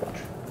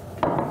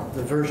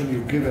 the version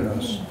you've given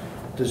us,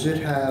 does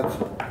it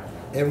have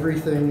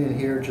everything in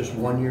here just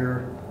 1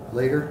 year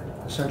later,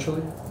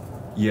 essentially?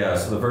 Yeah,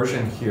 so the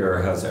version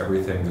here has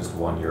everything just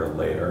 1 year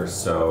later,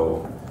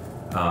 so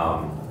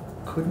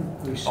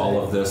Couldn't we say?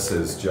 all of this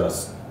is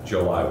just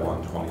July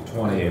 1,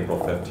 2020, April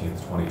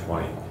 15th,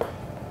 2020.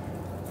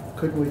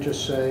 Couldn't we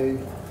just say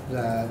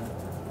that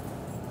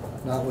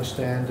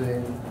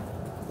notwithstanding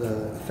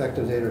the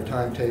effective date or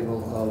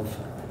timetable of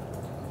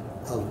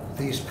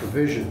these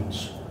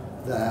provisions,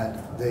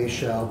 that they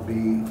shall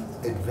be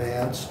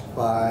advanced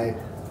by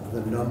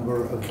the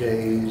number of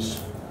days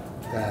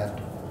that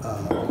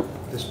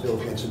this bill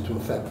gets into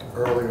effect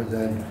earlier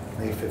than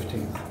May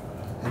 15th?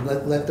 And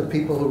let the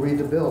people who read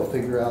the bill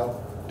figure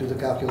out, do the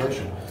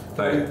calculation.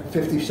 Right.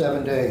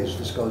 57 days,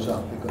 this goes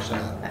up because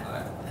of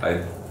that.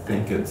 I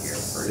think it's Your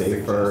first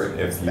safer suggestion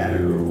if is better.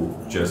 you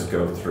just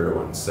go through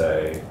and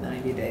say,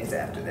 90 days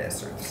after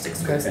this, or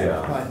 6 Okay. weeks Yeah.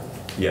 after. Fine.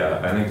 yeah,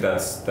 I think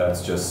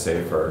that's just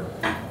safer.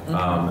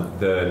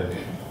 The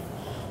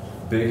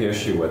big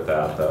issue with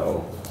that,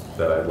 though,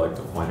 that I'd like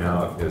to point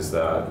out is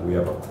that we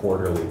have a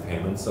quarterly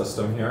payment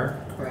system here.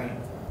 Right.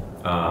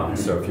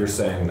 So if you're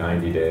saying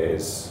 90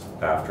 days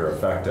after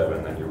effective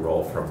and then you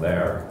roll from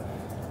there,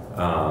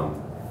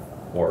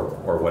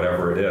 or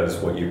whatever it is,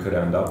 what you could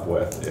end up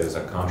with is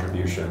a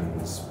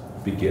contributions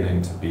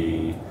beginning to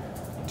be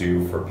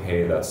due for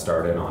pay that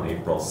started on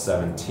April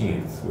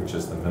 17th, which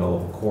is the middle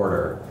of a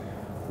quarter,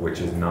 which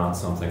is not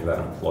something that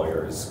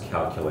employers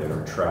calculate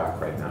or track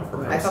right now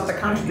for I thought the purposes of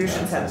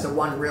contributions had taxes. the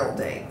one real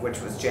date, which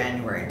was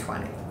January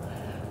 20.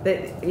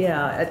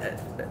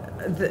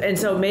 And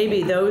so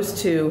maybe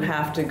those two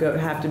have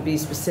to be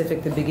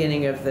specific the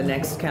beginning of the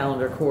next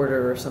calendar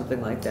quarter or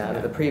something like that,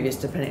 or the previous,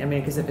 depending, I mean,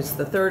 because if it's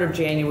the 3rd of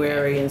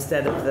January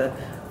instead of the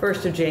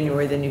 1st of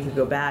January, then you could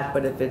go back,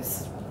 but if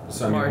it's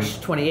So, I mean,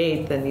 March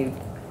 28th, then you,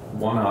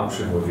 one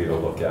option would be to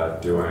look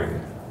at doing,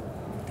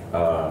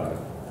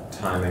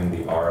 timing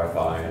the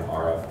RFI and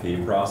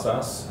RFP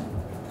process,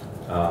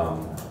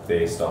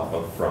 based off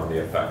of from the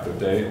effective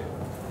date,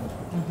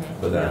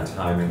 but then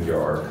timing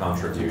your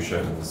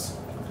contributions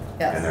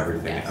Yes. and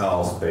everything Yes.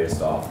 else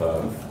based off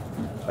of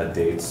a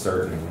date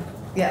certain.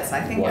 Yes, I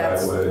think What I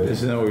that's would,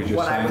 Isn't that what you're just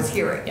what I saying? was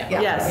hearing. Yeah.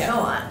 Yeah. Yes. Go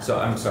on. so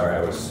I'm sorry,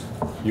 I was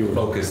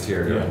focused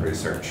here doing Yeah.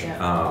 research.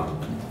 Yeah.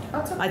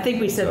 That's okay. I think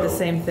we said the So-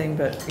 same thing,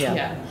 but Yeah.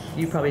 yeah,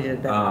 you probably did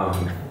it better.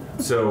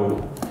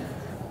 So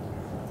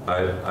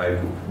I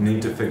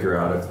need to figure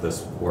out if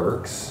this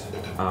works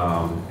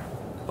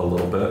a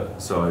little bit,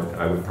 so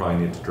I would probably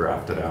need to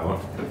draft it out.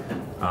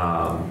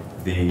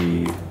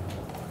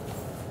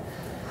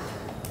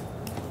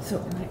 So,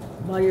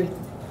 while you're,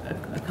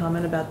 a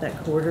comment about that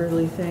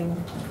quarterly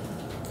thing,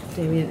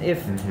 Damien,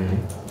 if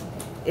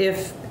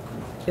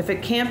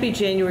it can't be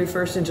January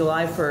 1st and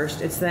July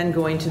 1st, it's then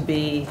going to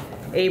be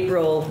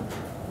April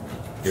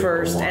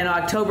 1st and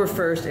October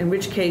 1st, in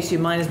which case you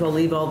might as well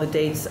leave all the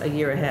dates a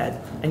year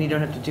ahead, and you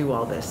don't have to do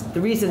all this.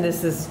 The reason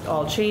this is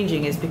all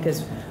changing is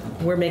because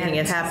we're making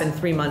it happen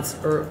 3 months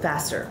or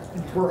faster.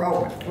 We're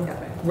open.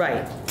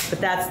 Right, but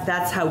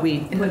that's how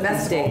we In the put these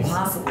best of all dates.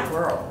 possible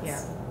worlds. Yeah.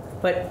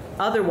 But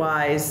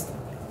otherwise,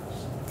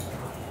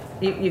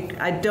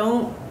 I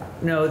don't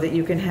know that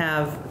you can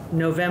have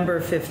November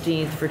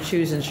 15th for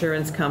Choose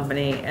Insurance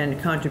Company and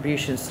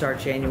contributions start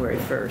January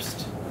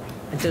 1st.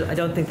 I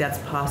don't think that's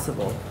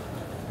possible.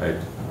 I think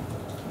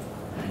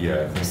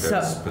there's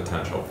So-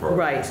 potential for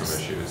Right. some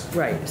issues.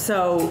 Right,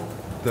 so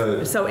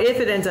if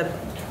it ends up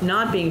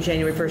not being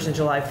January 1st and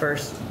July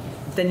 1st,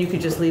 then you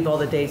could just leave all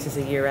the dates as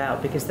a year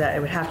out, because that,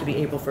 it would have to be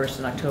April 1st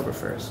and October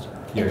 1st.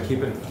 Yeah,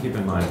 keep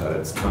in mind that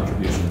its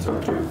contributions are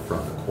due from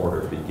the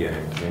quarter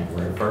beginning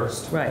January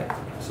 1st. Right,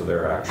 So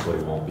there actually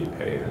won't be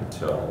paid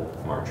until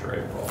March or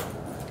April.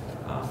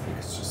 Because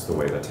it's just the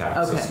way the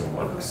tax Okay. system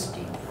works.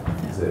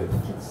 Is it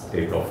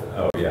April?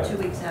 Oh, yeah. 2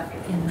 weeks after.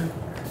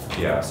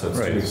 Yeah, so it's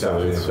 2 Right, weeks so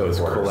after the it's, end so of it's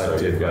the quarter. So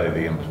collected you've by got-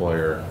 the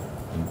employer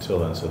until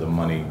then, so the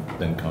money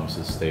then comes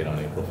to the state on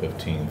April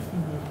 15th,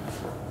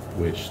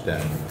 which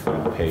then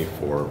will pay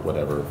for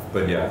whatever.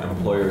 But yeah,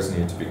 employers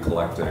need to be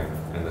collecting,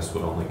 and this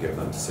would only give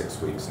them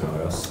 6 weeks'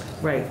 notice.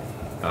 right.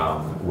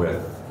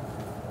 With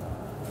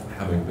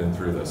having been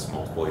through this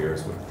multiple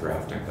years with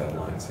drafting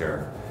deadlines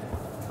here,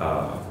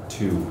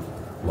 2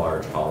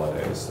 large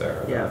holidays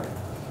there Yeah.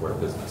 where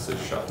businesses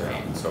shut down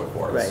and so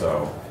forth. Right.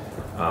 So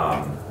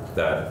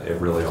that it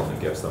really only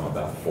gives them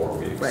about 4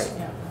 weeks. Right.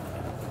 Yeah.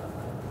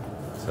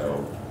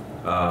 So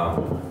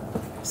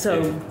So,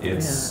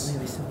 it's- yeah,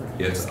 maybe somewhere.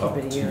 it's Just up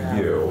keep it a to year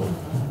out. you.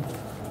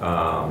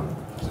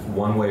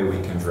 One way we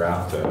can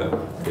draft it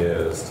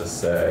is to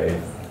say,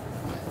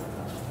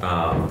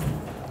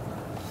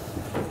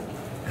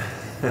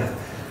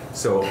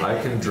 so I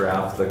can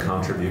draft the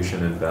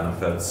contribution and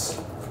benefits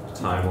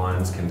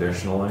timelines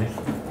conditionally,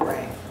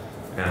 Right.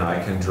 and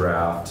I can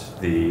draft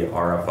the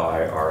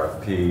RFI,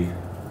 RFP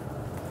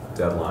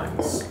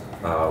deadlines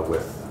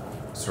with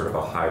sort of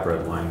a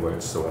hybrid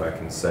language. So what I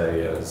can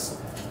say is,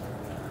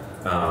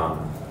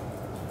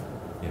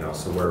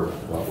 so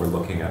what we're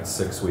looking at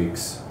 6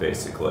 weeks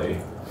basically,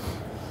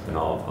 and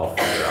I'll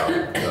figure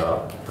out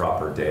the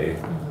proper date.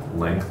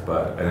 length,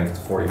 but I think it's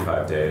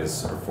 45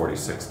 days or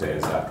 46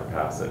 days after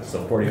passage.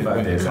 So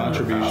 45 days after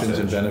Contributions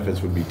and passage.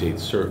 benefits would be date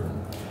certain.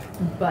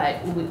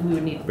 But we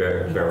would need.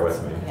 Bear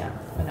with me. Yeah.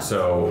 enough.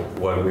 So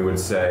what we would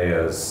say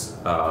is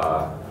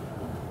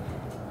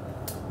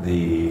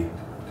the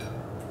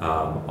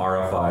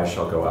RFI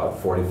shall go out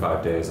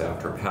 45 days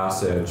after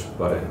passage,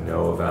 but in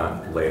no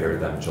event later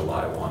than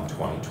July 1,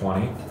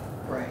 2020.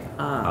 Right.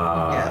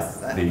 Yes.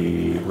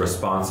 The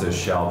responses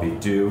shall be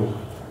due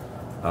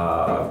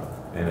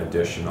an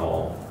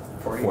additional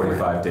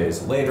 45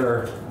 days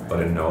later, but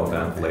in no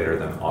event later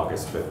than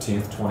August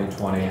 15th,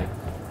 2020.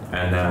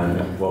 And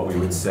then what we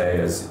would say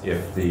is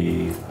if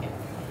the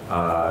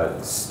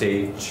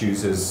state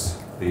chooses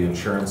the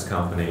insurance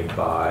company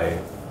by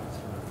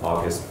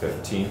August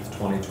 15th,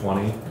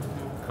 2020,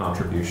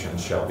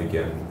 contributions shall be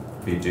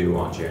due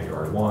on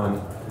January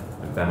 1,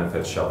 and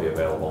benefits shall be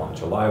available on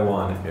July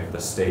 1. If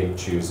the state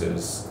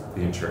chooses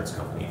the insurance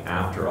company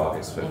after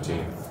August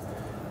 15th,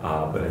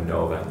 but in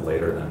no event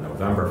later than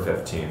November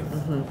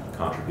 15th,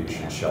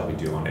 contributions shall be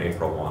due on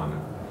April 1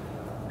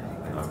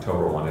 and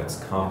October 1.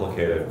 It's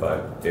complicated,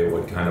 but it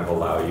would kind of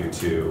allow you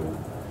to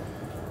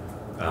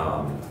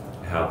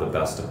have the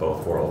best of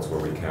both worlds, where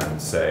we can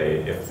say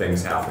if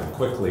things happen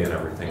quickly and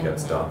everything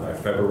gets done by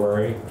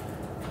February,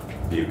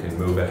 you can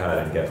move ahead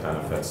and get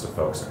benefits to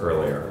folks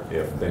earlier.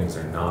 If things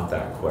are not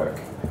that quick,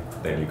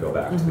 then you go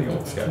back to the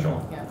old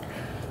schedule. Yeah.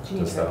 Do you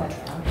need Does to write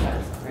that- that down?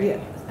 That's great. Yeah.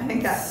 I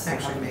think that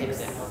actually Complicated, makes,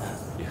 didn't know that.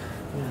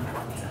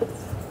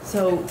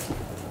 So,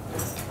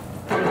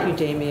 thank you,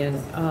 Damien.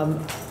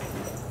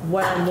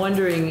 What I'm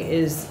wondering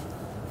is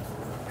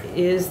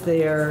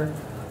there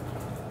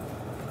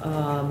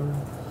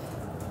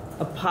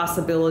a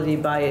possibility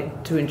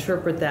to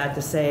interpret that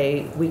to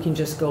say we can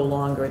just go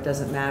longer, it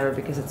doesn't matter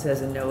because it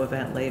says in no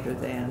event later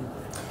than?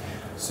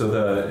 So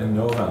the in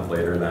no event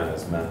later than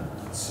is meant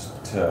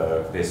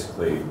to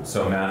basically,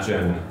 so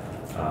imagine,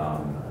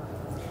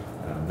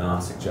 and I'm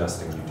not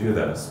suggesting you do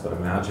this, but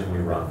imagine we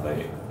run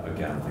late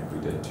again like we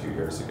did 2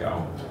 years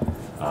ago,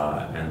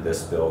 and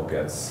this bill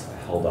gets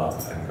held up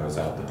and goes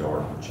out the door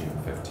on June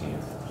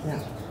 15th. Yeah.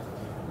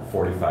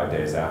 45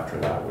 days after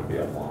that would be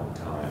a long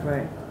time.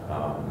 Right.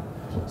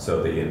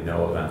 So the in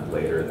no event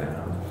later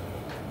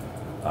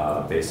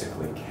than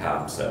basically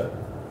caps it.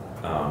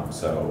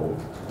 So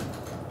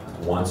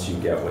once you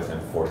get within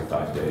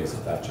 45 days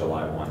of that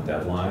July 1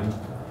 deadline,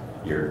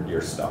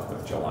 you're stuck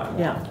with July 1.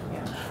 Yeah.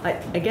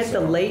 I get the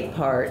late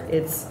part.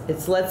 It's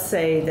let's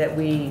say that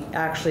we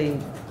actually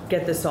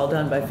get this all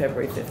done by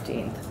February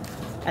 15th.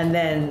 And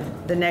then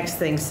the next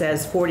thing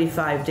says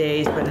 45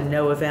 days, but in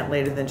no event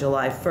later than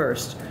July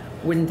 1st.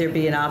 Wouldn't there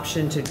be an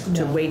option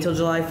to wait till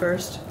July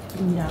 1st?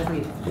 Not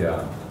agreed.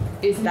 Yeah.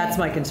 That's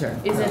my concern.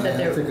 Isn't it that I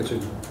there? think it's a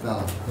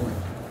valid point.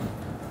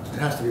 It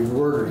has to be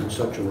worded in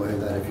such a way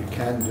that if you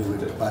can do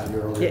it by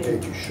the earlier Yeah.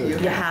 date, you should.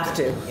 You have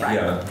to. Right.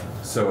 Yeah.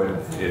 So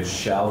it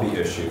shall be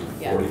issued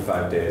Yeah.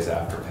 45 days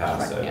after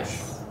passage.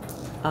 Yes.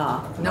 no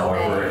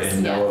However, edits.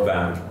 in no Yeah.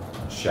 event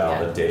shall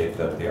Yeah. the date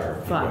that the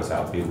RFP Fine. goes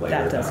out be That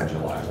later does than it.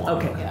 July 1.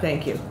 Okay, Yeah.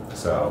 thank you.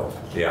 So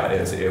yeah,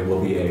 it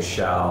will be a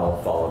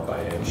shall followed by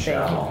a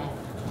shall.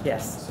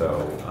 Yes.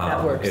 So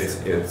That works.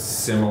 it's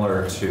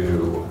similar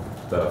to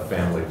the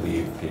family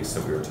leave piece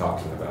that we were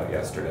talking about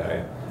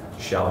yesterday.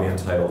 Shall be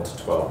entitled to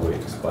 12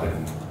 weeks, but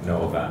in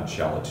no event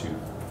shall a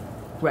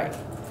Right.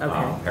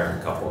 Okay.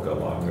 parent couple go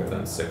longer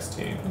than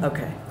 16.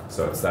 Okay.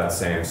 So it's that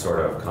same sort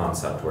of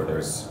concept where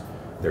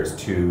there's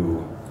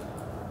two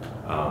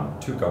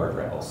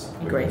guardrails.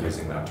 We've Great. been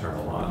using that term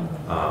a lot.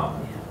 I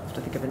have to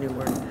think of a new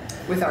word.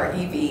 With our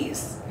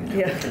EVs.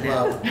 Yeah.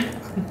 Well,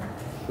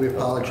 we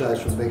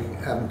apologize for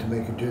having to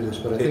make you do this,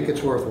 but I think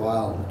it's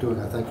worthwhile doing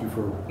that. Thank you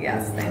for.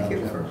 Yes, bringing it thank up, you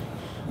yeah. for,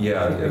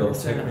 Yeah, it'll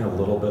Figure take it me a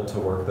little bit to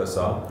work this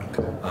up,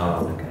 Okay.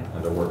 Okay.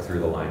 and to work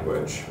through the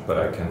language, but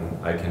I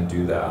can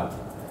do that.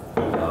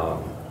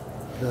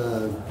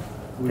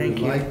 We Thank would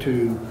you. like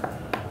to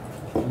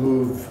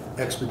move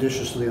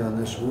expeditiously on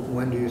this.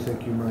 When do you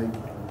think you might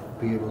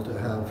be able to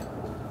have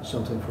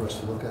something for us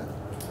to look at?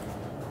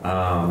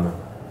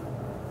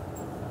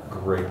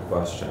 Great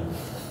question.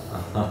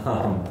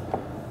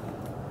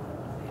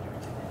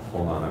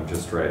 Hold on, I'm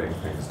just writing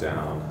things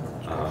down.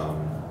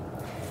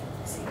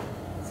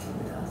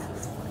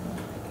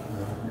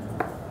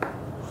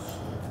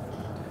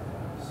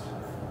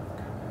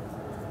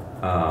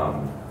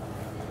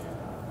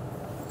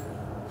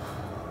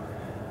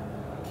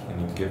 Can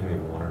you give me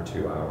 1 or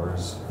 2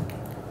 hours?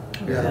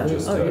 Yeah.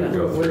 Just Oh, to yeah.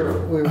 go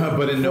through.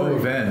 But in no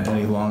event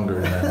any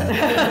longer than.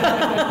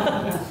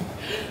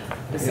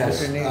 This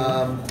Yes,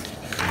 afternoon.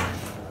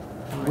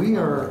 we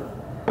are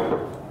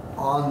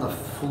on the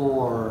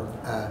floor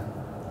at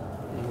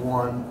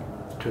 1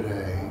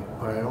 today,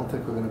 but I don't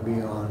think we're going to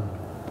be on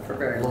for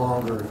very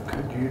long. longer.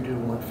 Could you do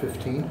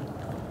 1:15?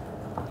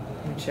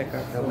 Let me check our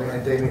That way,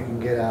 floor. Damien can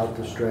get out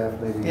this draft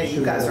maybe Yeah, you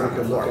sooner guys than are we on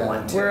the could look floor at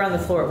at it. 1. We're on the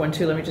floor at 1,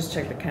 2. Let me just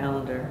check the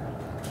calendar.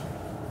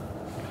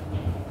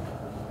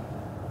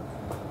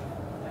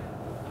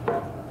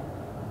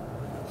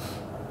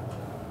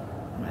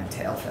 My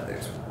tail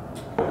feathers.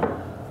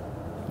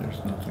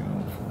 There's nothing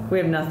on the floor. We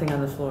have nothing on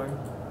the floor.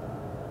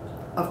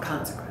 Of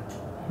consequence.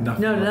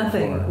 Nothing No, on the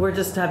nothing. floor. We're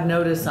just have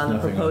notice on the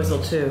Nothing on proposal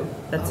this. too.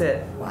 That's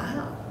it.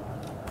 Wow.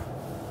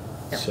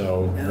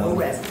 So No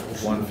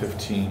resolution.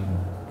 115.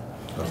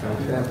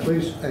 And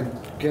please, and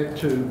get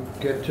to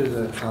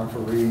the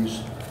conferees,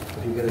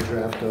 if you get a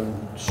draft done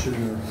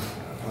sooner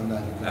on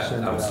that, you can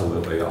send it out.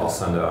 Absolutely, I'll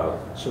send it out.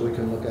 So we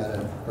can look at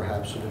it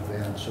perhaps in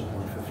advance of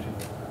 115.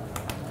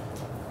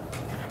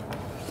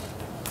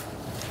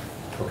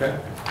 Okay.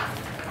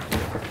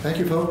 Thank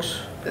you,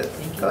 folks. Good.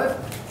 Thank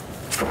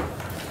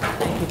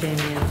you,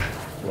 Damien.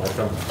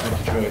 Welcome.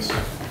 Thank you, Joyce.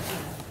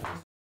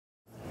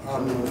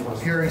 I'm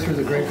hearing through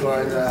the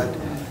grapevine that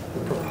the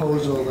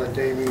proposal that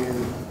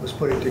Damien was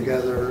putting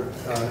together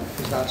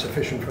is not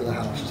sufficient for the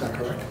house. Is that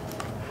correct?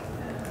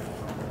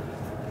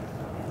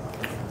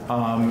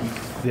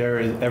 There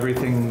is,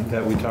 everything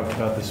that we talked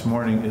about this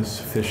morning is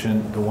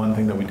sufficient. The one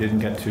thing that we didn't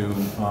get to,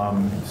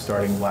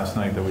 starting last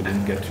night, that we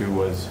didn't get to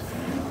was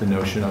the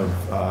notion of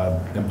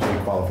employee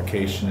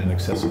qualification and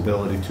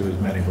accessibility to as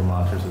many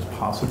Vermonters as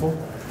possible.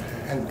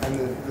 And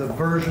the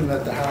version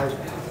that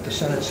the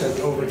Senate sent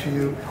over to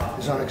you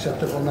is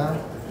unacceptable now?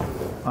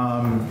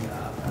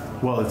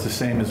 Well, it's the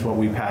same as what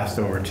we passed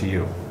over to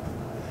you.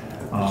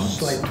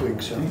 Slight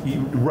tweaks, so.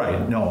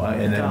 Right, no,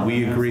 and then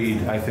we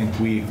agreed, I think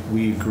we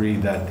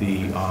agreed that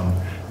the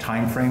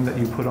time frame that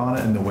you put on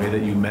it and the way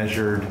that you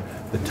measured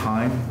the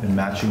time and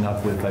matching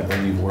up with, I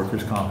believe,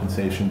 workers'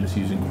 compensation, just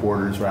using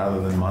quarters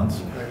rather than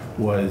months,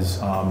 was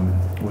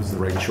the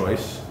right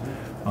choice.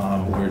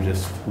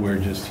 We're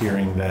just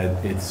hearing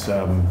that it's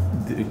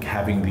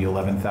having the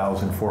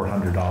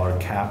 $11,400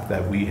 cap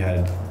that we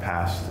had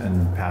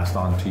passed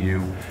on to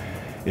you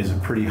is a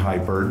pretty high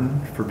burden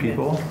for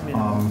people.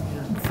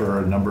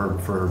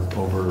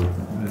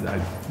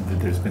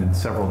 There's been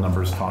several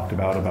numbers talked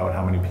about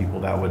how many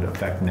people that would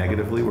affect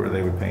negatively, where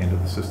they would pay into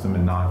the system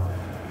and not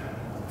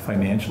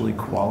financially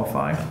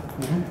qualify.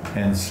 Mm-hmm.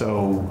 And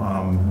so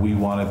we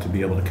wanted to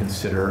be able to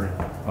consider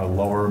a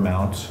lower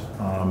amount,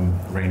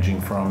 ranging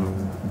from,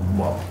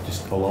 well,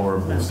 just a lower,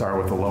 we'll start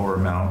with a lower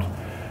amount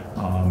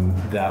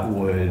that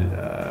would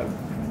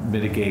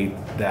mitigate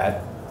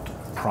that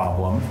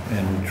problem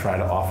and try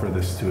to offer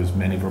this to as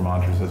many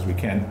Vermonters as we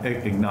can,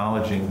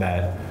 acknowledging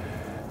that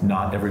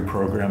not every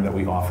program that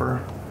we offer,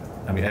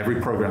 I mean,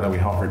 every program that we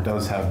offer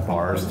does have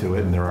bars to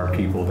it, and there are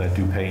people that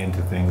do pay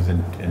into things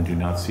and do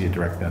not see a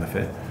direct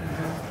benefit.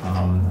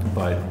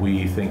 But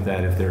we think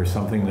that if there's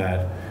something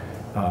that,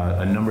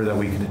 a number that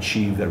we can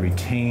achieve that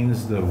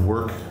retains the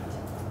work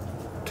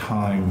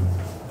time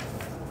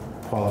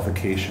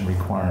qualification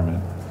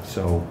requirement,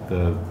 so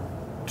the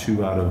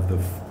 2 out of the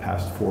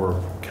past 4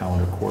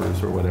 calendar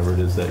quarters or whatever it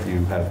is that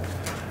you have,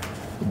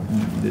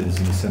 is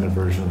in the Senate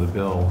version of the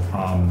bill,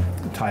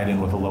 tied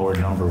in with a lower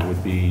number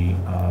would be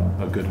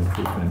a good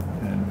improvement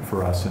and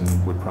for us,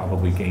 and would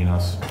probably gain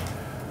us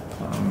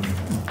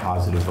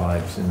positive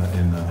vibes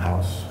in the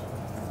House,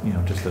 you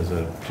know, just as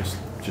a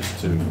just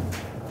to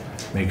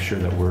make sure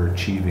that we're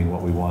achieving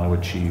what we want to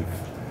achieve.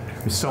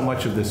 So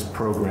much of this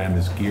program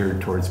is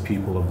geared towards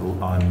people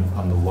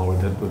on the lower,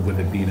 with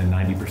it being a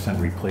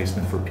 90%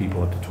 replacement for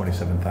people up to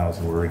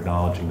 27,000. We're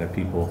acknowledging that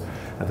people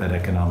at that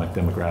economic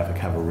demographic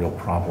have a real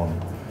problem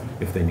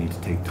if they need to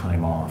take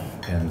time off.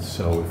 And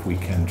so if we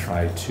can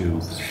try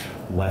to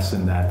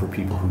lessen that for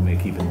people who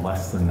make even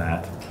less than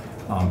that,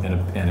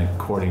 and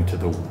according to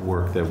the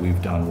work that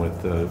we've done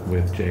with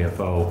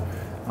JFO,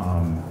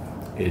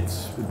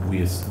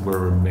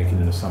 we're making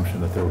an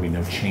assumption that there will be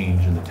no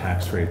change in the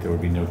tax rate. There will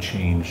be no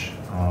change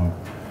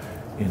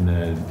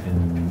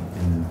in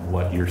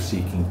what you're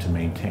seeking to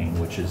maintain,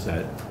 which is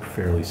that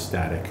fairly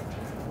static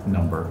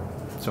number.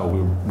 So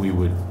we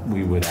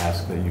would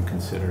ask that you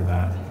consider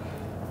that.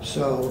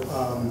 So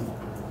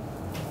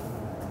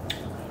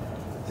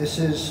this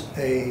is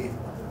a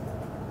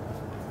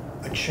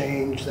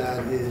change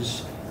that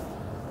is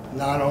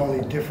not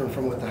only different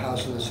from what the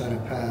House and the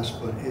Senate passed,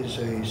 but is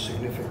a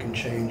significant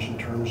change in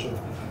terms of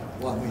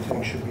what we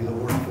think should be the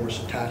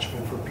workforce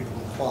attachment for people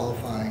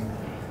qualifying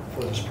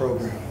for this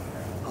program,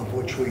 of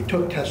which we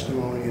took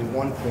testimony at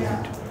one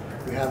point.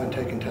 We haven't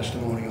taken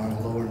testimony on a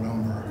lower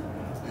number.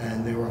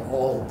 And there were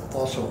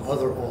also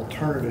other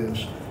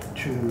alternatives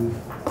to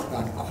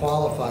not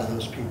qualify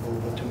those people,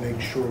 but to make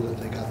sure that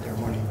they got their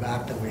money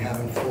back that we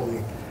haven't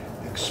fully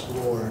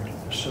explored.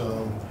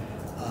 So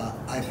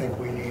I think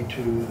we need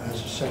to,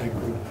 as a Senate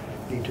group,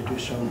 need to do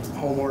some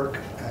homework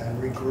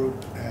and regroup,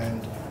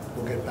 and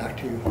we'll get back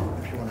to you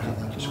if you want to have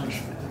that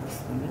discussion.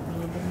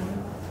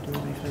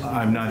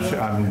 I'm not sure.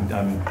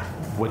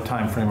 What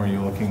time frame are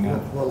you looking at?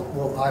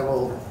 Well, I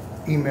will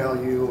email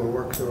you or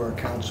work through our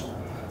council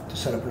to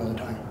set up another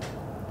time.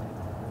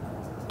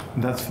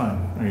 That's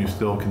fine. Are you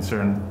still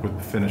concerned with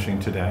finishing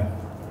today?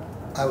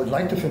 I would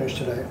like to finish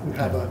today.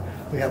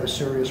 We have a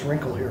serious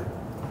wrinkle here.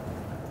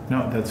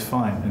 No, that's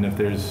fine. And if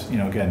there's, you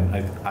know, again,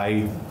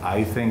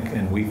 I think,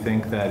 and we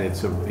think that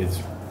it's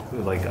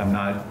like,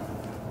 I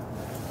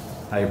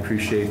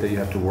appreciate that you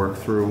have to work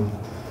through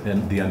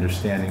and the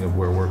understanding of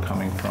where we're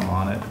coming from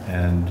on it.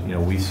 And, you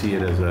know, we see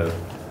it as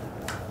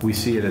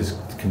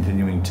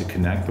continuing to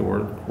connect the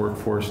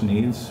workforce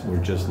needs. We're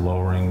just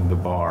lowering the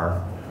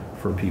bar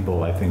for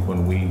people. I think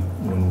when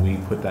we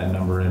put that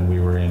number in, we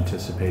were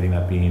anticipating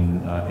that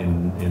being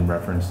in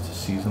reference to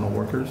seasonal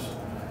workers,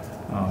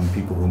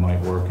 people who might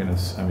work in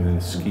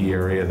a ski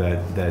area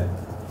that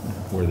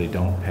where they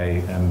don't pay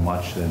them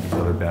much than these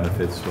other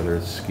benefits, whether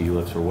it's ski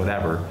lifts or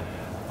whatever.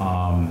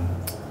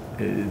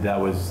 That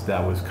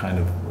was kind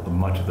of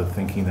much of the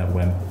thinking that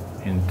went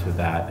into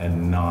that,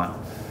 and not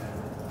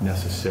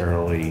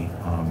necessarily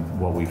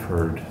what we've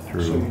heard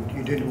through. So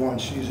you didn't want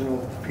seasonal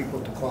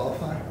people to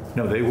qualify?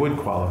 No, they would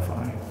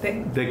qualify.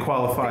 They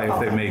qualify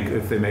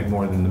if they make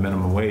more than the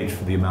minimum wage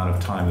for the amount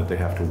of time that they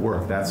have to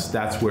work.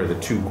 That's where the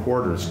 2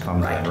 quarters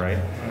comes in, right?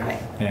 Right.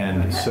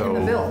 And so,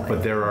 In the bill.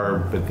 but there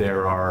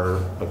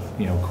are,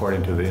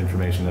 according to the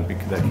information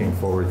that came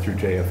forward through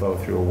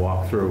JFO through a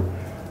walkthrough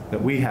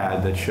that we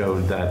had, that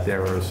showed that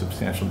there are a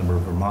substantial number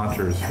of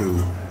Vermonters who,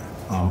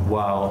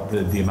 while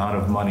the amount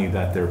of money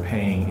that they're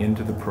paying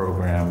into the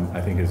program,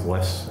 I think is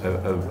less,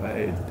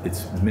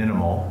 it's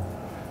minimal.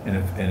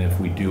 And if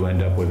we do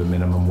end up with a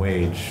minimum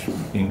wage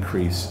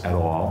increase at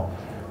all,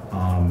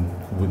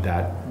 would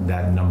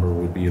that number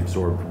would be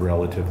absorbed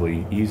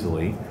relatively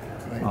easily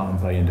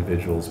by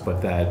individuals.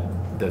 But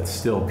that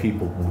still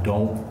people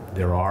don't.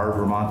 There are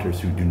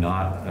Vermonters who do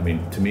not. I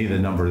mean, to me, the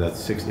number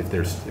that's if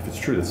it's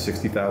true that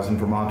 60,000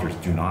 Vermonters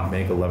do not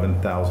make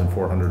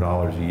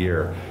 $11,400 a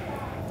year,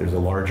 there's a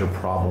larger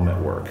problem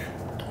at work.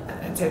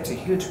 It's a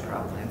huge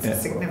problem. It's a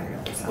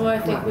significant percentage. Well, I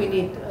think we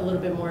need a little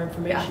bit more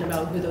information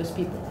about who those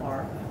people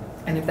are.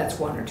 And if that's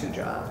 1 or 2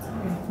 jobs.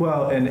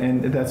 Well,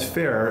 and that's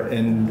fair,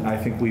 and I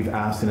think we've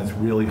asked, and it's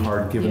really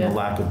hard given the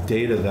lack of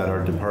data that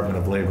our Department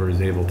of Labor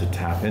is able to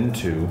tap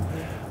into.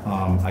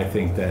 I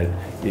think that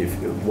if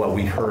what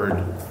we heard,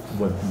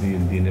 what the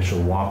initial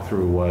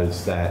walkthrough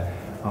was that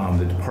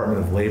the Department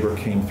of Labor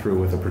came through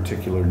with a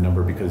particular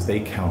number because they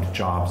count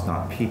jobs,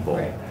 not people.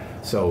 Right.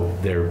 So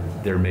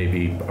there may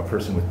be a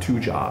person with 2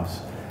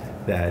 jobs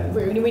that.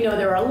 We know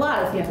there are a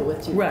lot of people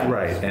with 2 jobs.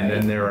 Right,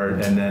 and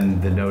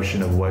then the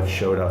notion of what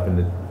showed up in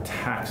the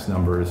tax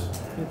numbers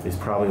is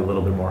probably a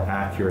little bit more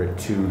accurate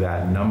to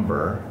that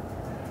number.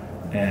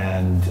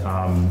 And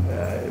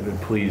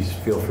please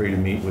feel free to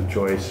meet with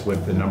Joyce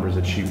with the numbers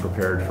that she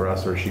prepared for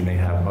us, or she may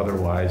have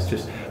otherwise.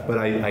 But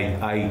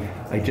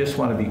I just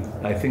want to be.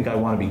 I think I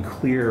want to be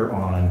clear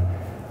on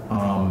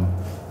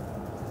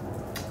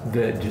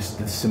the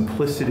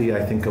simplicity.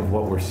 I think of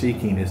what we're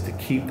seeking is to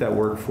keep that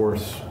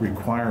workforce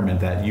requirement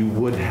that you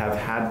would have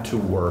had to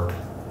work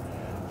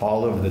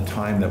all of the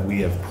time that we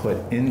have put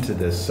into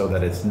this, so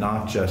that it's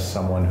not just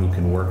someone who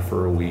can work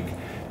for a week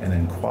and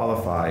then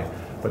qualify,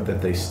 but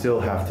that they still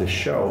have to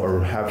show,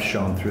 or have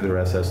shown through their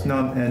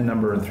SSN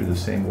number and through the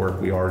same work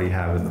we already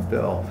have in the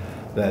bill,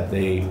 that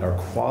they are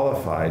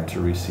qualified to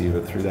receive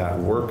it through that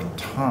work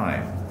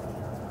time.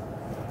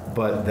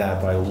 But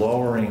that by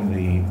lowering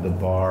the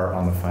bar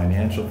on the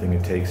financial thing,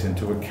 it takes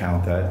into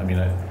account that,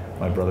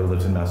 my brother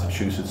lives in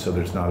Massachusetts, so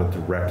there's not a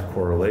direct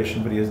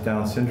correlation, but he has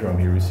Down syndrome.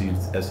 He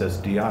receives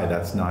SSDI.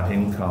 That's not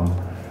income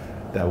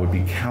that would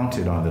be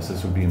counted on this.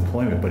 This would be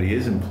employment, but he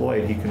is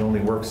employed. He can only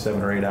work 7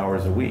 or 8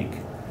 hours a week.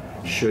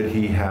 Should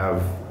he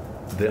have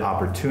the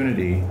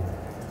opportunity,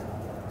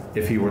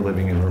 if he were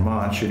living in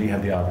Vermont, should he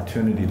have the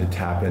opportunity to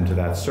tap into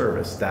that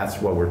service? That's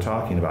what we're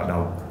talking about.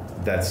 Now,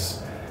 that's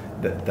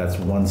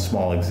one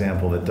small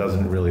example that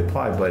doesn't really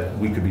apply, but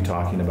we could be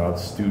talking about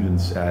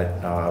students at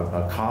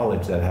a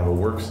college that have a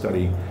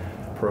work-study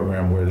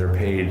program where they're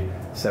paid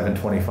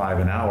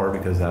 $7.25 an hour,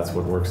 because that's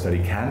what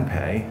work-study can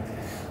pay,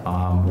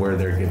 where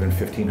they're given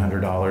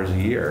 $1,500 a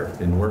year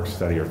in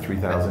work-study, or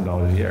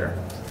 $3,000 a year.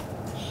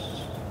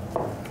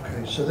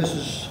 Okay, so this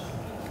is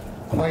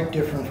quite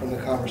different from the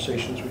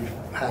conversations we've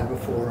had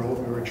before and what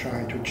we were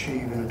trying to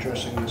achieve in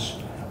addressing this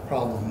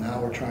problem. Now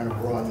we're trying to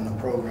broaden the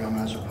program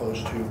as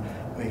opposed to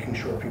making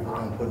sure people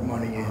don't put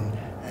money in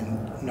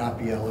and not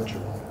be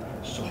eligible.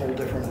 It's a whole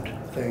different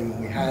thing.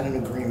 We had an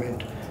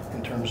agreement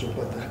in terms of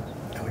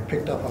and we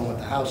picked up on what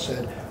the House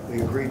said,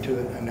 we agreed to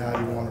it, and now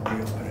you want to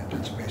reopen it.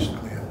 That's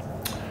basically it.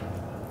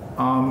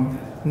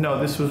 No,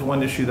 this was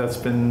one issue that's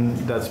been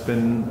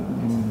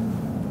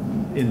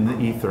in the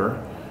ether.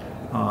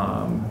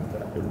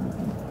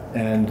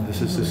 And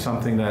this is just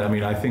something that,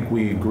 I think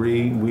we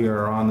agree, we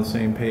are on the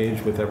same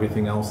page with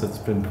everything else that's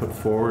been put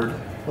forward.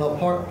 Well,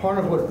 part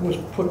of what was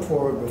put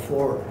forward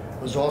before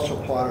was also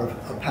part of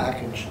a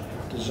package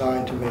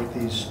designed to make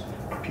these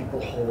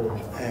people whole.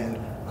 And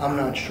I'm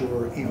not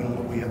sure even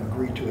what we have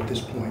agreed to at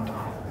this point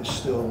is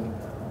still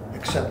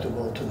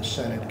acceptable to the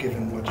Senate,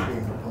 given what's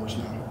being proposed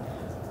now.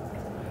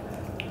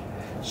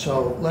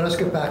 So let us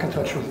get back in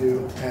touch with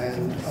you,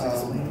 and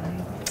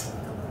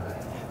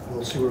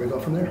we'll see where we go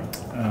from there.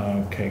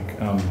 Okay,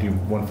 do you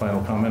one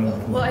final comment?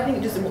 Well, I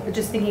think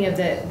just thinking of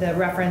the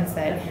reference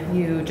that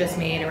you just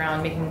made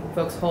around making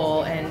folks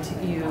whole, and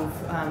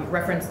you've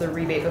referenced the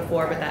rebate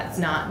before, but that's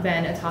not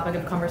been a topic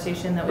of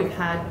conversation that we've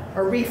had.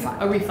 A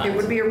refund. A refund. It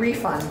would be a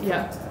refund.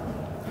 Yeah.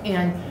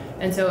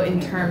 And so in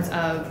terms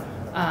of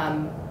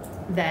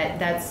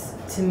that's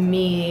to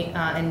me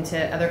and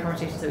to other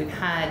conversations that we've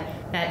had,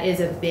 that is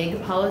a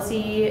big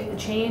policy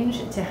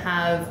change to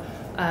have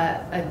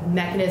a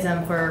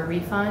mechanism for a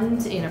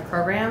refund in a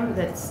program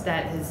that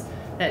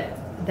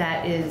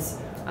is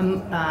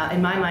in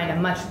my mind a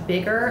much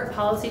bigger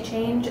policy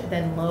change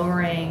than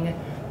lowering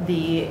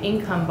the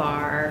income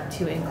bar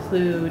to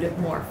include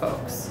more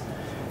folks,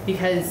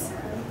 because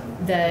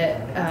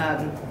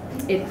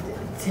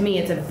to me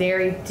it's a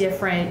very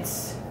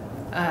different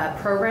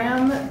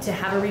program to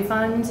have a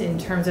refund in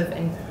terms of,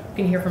 and you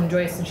can hear from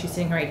Joyce and she's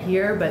sitting right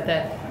here, but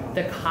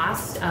the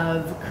cost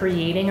of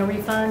creating a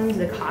refund,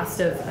 the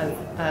cost of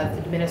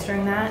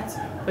administering that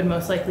would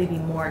most likely be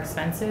more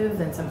expensive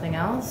than something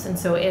else. And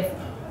so if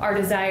our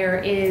desire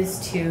is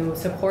to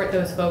support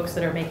those folks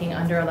that are making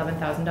under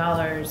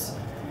 $11,000,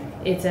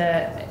 it's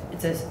a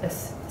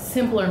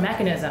simpler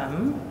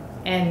mechanism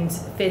and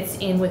fits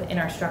in within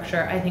our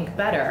structure, I think,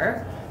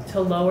 better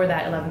to lower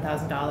that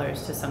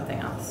 $11,000 to something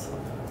else.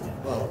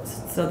 Well,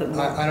 So that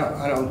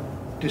I don't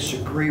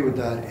disagree with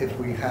that if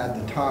we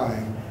had the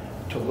time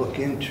to look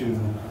into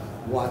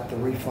what the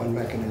refund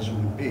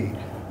mechanism would be.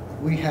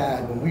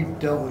 When we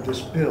dealt with this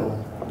bill,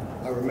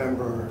 I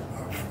remember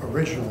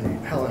originally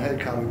Helen Head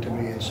coming to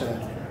me and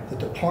said, the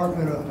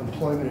Department of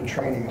Employment and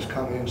Training is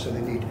coming in and said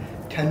they need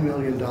 $10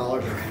 million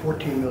or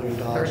 $14 million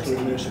to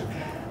administer.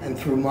 And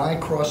through my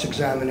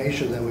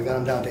cross-examination, then we got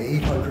them down to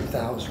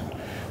 $800,000.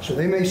 So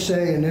they may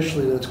say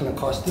initially that it's going to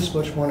cost this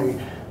much money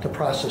to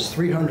process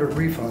 300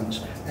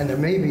 refunds, and there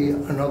may be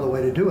another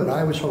way to do it.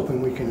 I was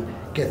hoping we can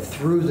get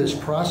through this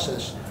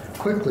process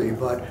quickly,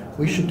 but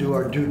we should do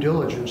our due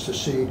diligence to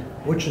see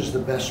which is the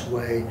best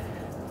way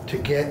to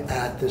get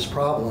at this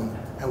problem,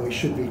 and we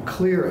should be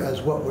clear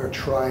as what we're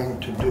trying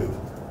to do.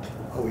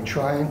 Are we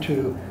trying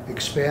to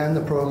expand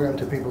the program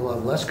to people who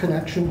have less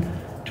connection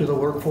to the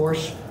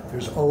workforce?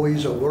 There's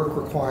always a work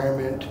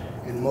requirement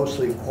in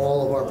mostly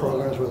all of our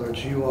programs, whether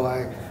it's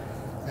UI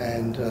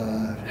and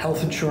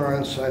health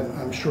insurance.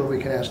 I'm sure we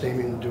can ask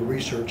Damien to do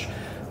research,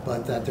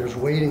 but that there's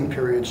waiting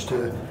periods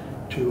to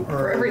earn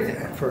For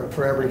everything.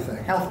 For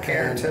everything.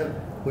 Healthcare And to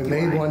we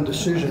made one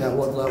decision at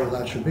what level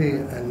that should be,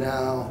 and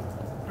now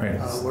Right.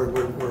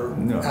 we're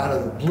No. out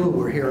of the blue.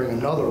 We're hearing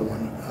another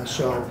one.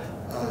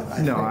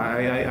 No,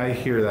 I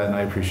hear that and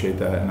I appreciate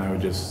that, and I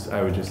would just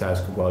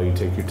ask while you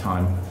take your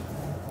time,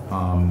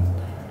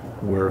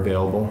 we're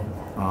available.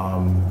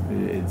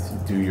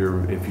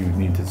 If you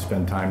need to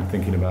spend time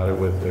thinking about it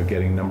with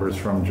getting numbers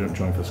from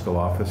Joint Fiscal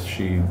Office,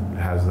 she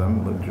has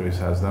them, Joyce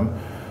has them.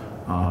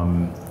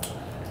 I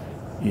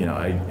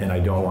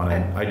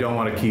don't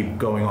want to keep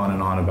going on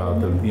and on about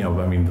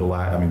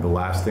the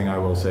last thing I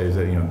will say is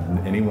that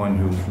anyone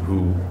who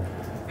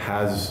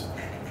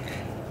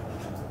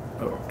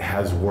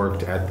has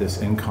worked at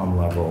this income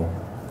level,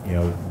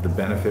 the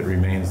benefit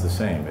remains the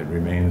same. It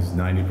remains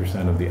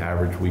 90% of the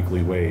average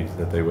weekly wage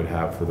that they would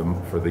have for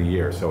the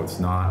year. So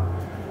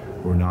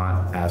we're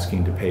not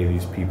asking to pay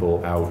these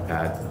people out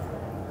at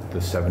the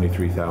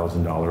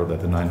 $73,000, at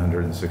the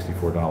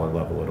 $964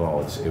 level at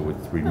all. It would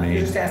remain.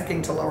 You're just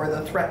asking to lower the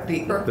income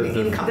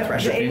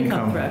threshold. The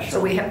income threshold. So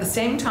we have the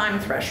same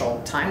time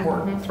threshold, time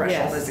work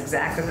threshold Yes. is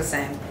exactly the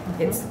same.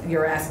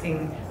 You're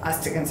asking us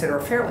to consider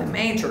a fairly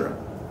major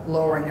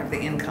lowering of the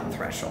income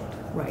threshold.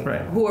 Right.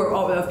 Right.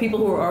 Of people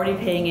who are already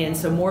paying in,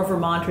 so more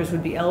Vermonters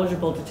would be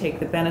eligible to take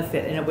the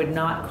benefit, and it would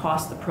not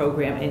cost the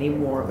program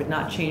anymore. It would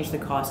not change the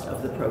cost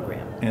of the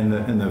program.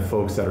 And the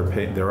folks that are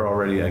paying, they're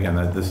already, again,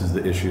 this is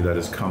the issue that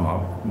has come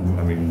up.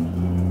 I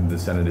mean, the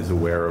Senate is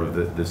aware of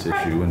this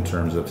issue in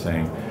terms of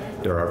saying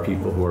there are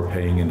people who are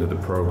paying into the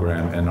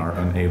program and are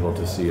unable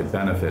to see a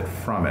benefit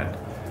from it.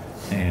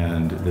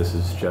 And this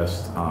is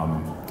just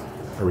a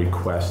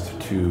request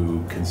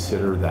to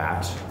consider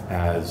that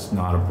as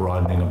not a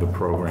broadening of the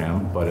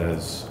program, but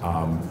as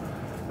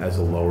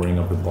a lowering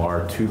of the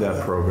bar to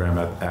that program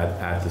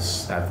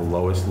at the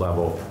lowest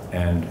level.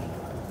 And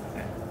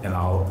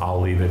I'll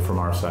leave it from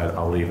our side.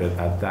 I'll leave it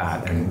at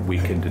that, and we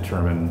can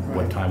determine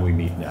what time we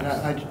meet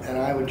next. And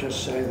I would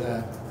just say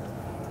that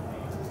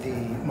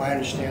my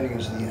understanding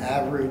is the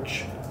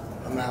average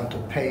amount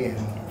of pay-in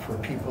for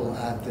people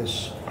at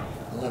this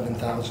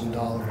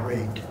 $11,000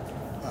 rate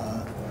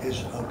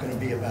is going to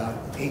be about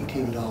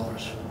 $18,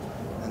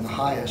 and the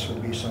highest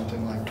would be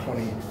something like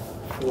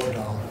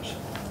 $24.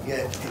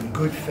 Yet, in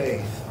good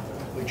faith,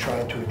 we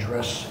tried to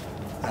address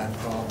that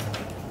problem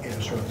in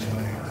a certain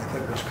way. I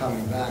think what's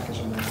coming back is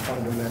a more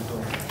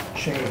fundamental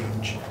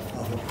change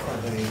of a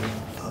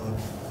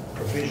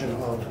provision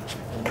of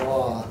the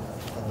law,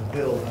 of a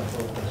bill that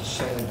both the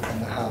Senate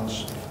and the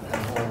House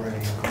have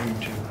already agreed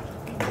to,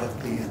 what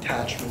the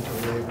attachment to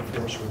the labor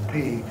force would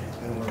be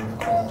in order to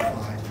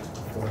qualify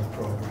for the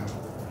program.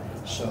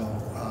 So,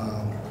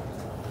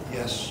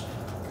 yes,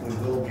 we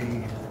will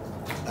be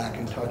back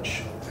in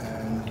touch,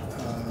 and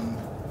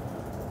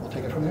we'll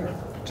take it from there.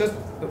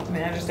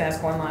 May I just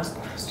ask one last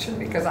question?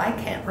 Because I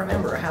can't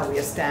remember how we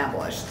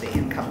established the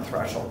income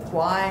threshold.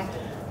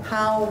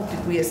 How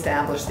did we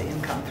establish the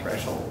income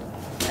threshold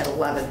at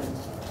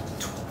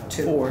 $11,200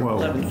 to.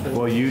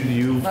 Well,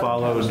 you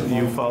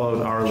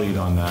followed our lead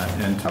on that,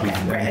 and to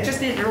Okay, great. I be,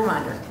 just needed a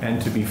reminder.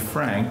 and to be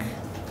frank,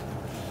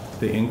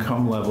 the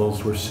income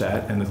levels were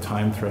set and the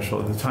time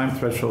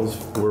thresholds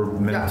were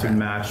meant to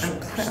match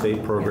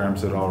state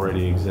programs that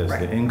already exist.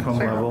 Right. The income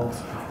Clear. level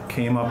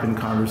came up in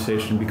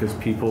conversation because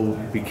people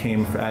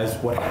became, as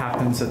what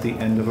happens at the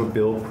end of a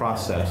bill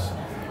process,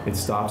 it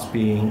stops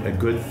being a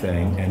good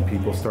thing and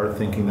people start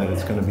thinking that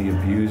it's going to be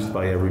abused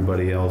by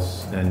everybody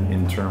else, and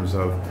in terms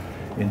of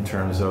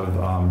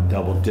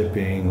double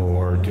dipping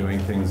or doing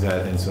things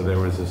that, and so there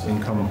was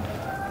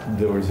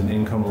an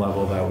income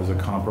level that was a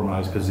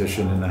compromised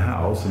position in the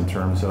House in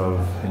terms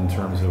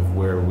of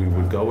where we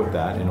would go with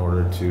that in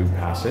order to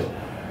pass it.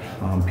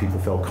 People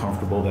felt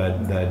comfortable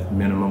that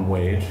minimum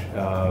wage,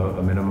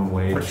 a minimum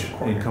wage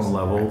income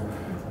level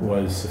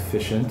was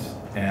sufficient.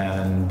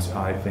 And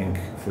I think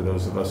for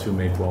those of us who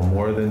make well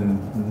more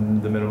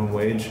than the minimum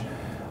wage,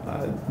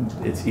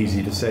 it's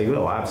easy to say,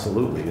 well,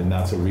 absolutely, and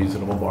that's a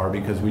reasonable bar,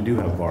 because we do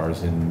have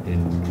bars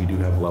and we do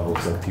have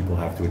levels that people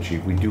have to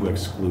achieve. We do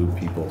exclude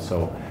people,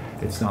 so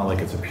it's not like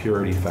it's a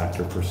purity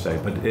factor per se.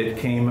 But it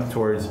came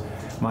towards,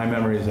 my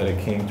memory is that it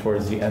came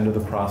towards the end of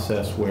the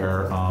process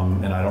where,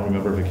 and I don't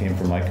remember if it came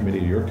from my committee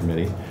or your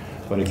committee,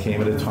 but it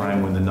came at a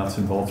time when the nuts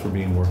and bolts were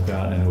being worked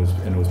out, and it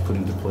was put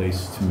into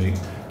place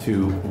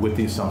with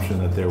the assumption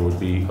that there would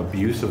be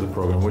abuse of the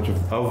program,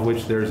 of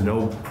which there's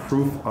no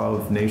proof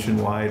of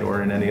nationwide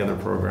or in any other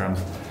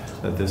programs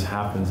that this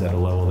happens at a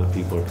level that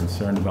people are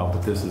concerned about.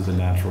 But this is a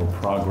natural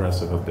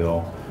progress of a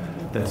bill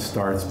that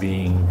starts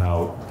being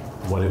about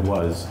what it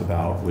was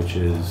about, which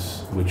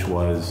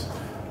was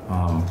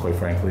quite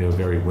frankly a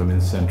very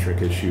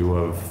women-centric issue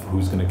of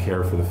who's going to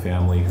care for the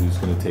family, who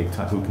can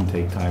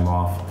take time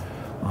off,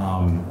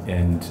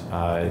 and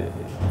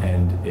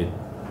it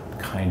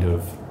kind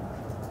of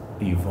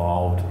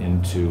evolved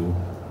into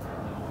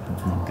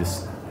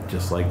this,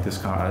 just like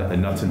this a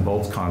nuts and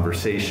bolts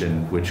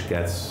conversation, which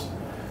gets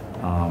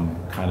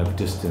kind of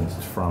distanced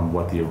from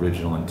what the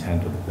original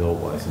intent of the bill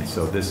was. And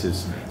so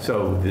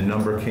so the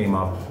number came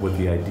up with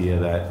the idea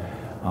that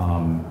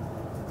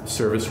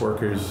service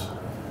workers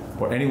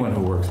or anyone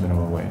who works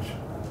minimum wage,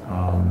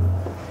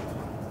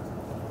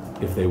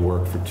 if they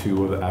work for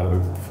 2 out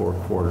of the 4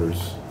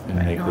 quarters and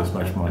make this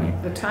much money.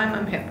 The time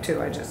I'm hip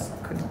to, I just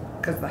couldn't,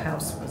 because the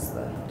House was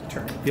the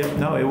determining. Yeah,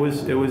 no, it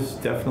was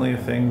definitely a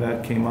thing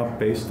that came up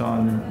based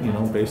on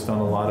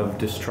a lot of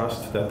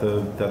distrust that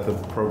the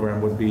program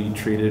would be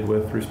treated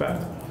with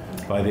respect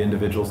by the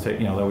individuals.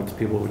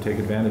 People would take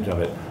advantage of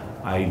it.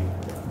 I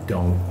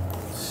don't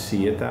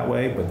see it that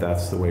way, but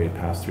that's the way it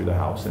passed through the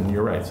House. And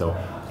you're right. So,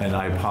 and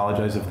I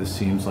apologize if this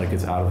seems like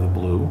it's out of the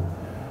blue.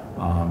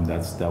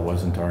 That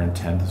wasn't our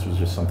intent. This was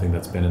just something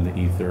that's been in the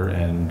ether,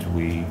 and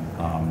we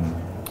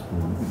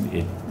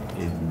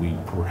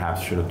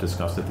perhaps should have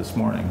discussed it this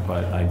morning,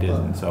 but I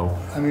didn't. So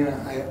I mean,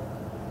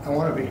 I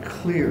want to be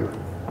clear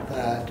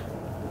that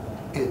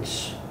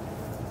it's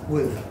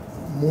with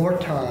more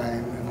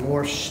time and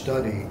more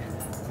study,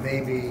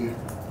 maybe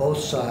both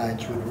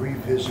sides would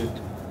revisit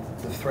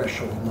the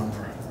threshold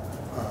number.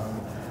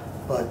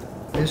 But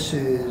this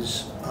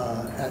is,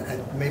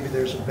 maybe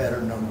there's a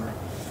better number,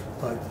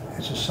 but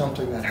this is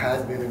something that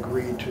had been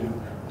agreed to,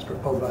 was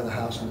proposed by the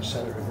House and the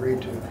Senate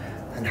agreed to,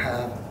 and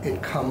have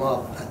it come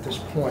up at this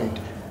point,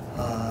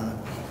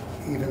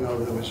 even though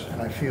there was,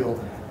 and I feel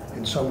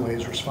in some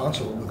ways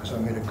responsible because I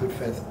made a good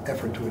faith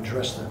effort to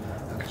address the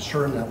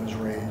concern that was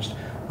raised,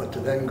 but to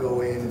then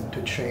go in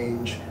to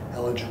change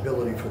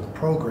eligibility for the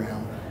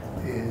program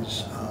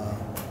is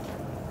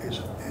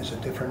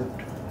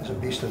a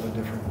beast of a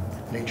different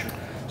nature.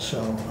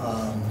 So,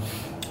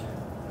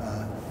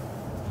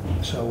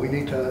 so we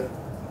need to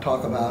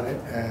talk about it,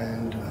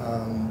 and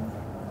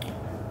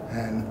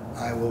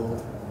I will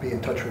be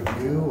in touch with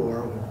you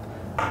or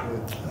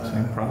with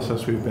same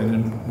process we've been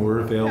in. We're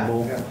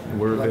available. Yeah.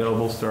 We're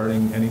available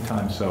starting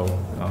anytime. So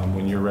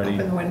when you're ready,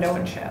 Open the window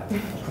and chat.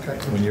 Okay.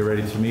 when you're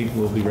ready to meet,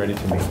 we'll be ready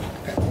to meet.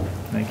 Okay.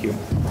 Thank you.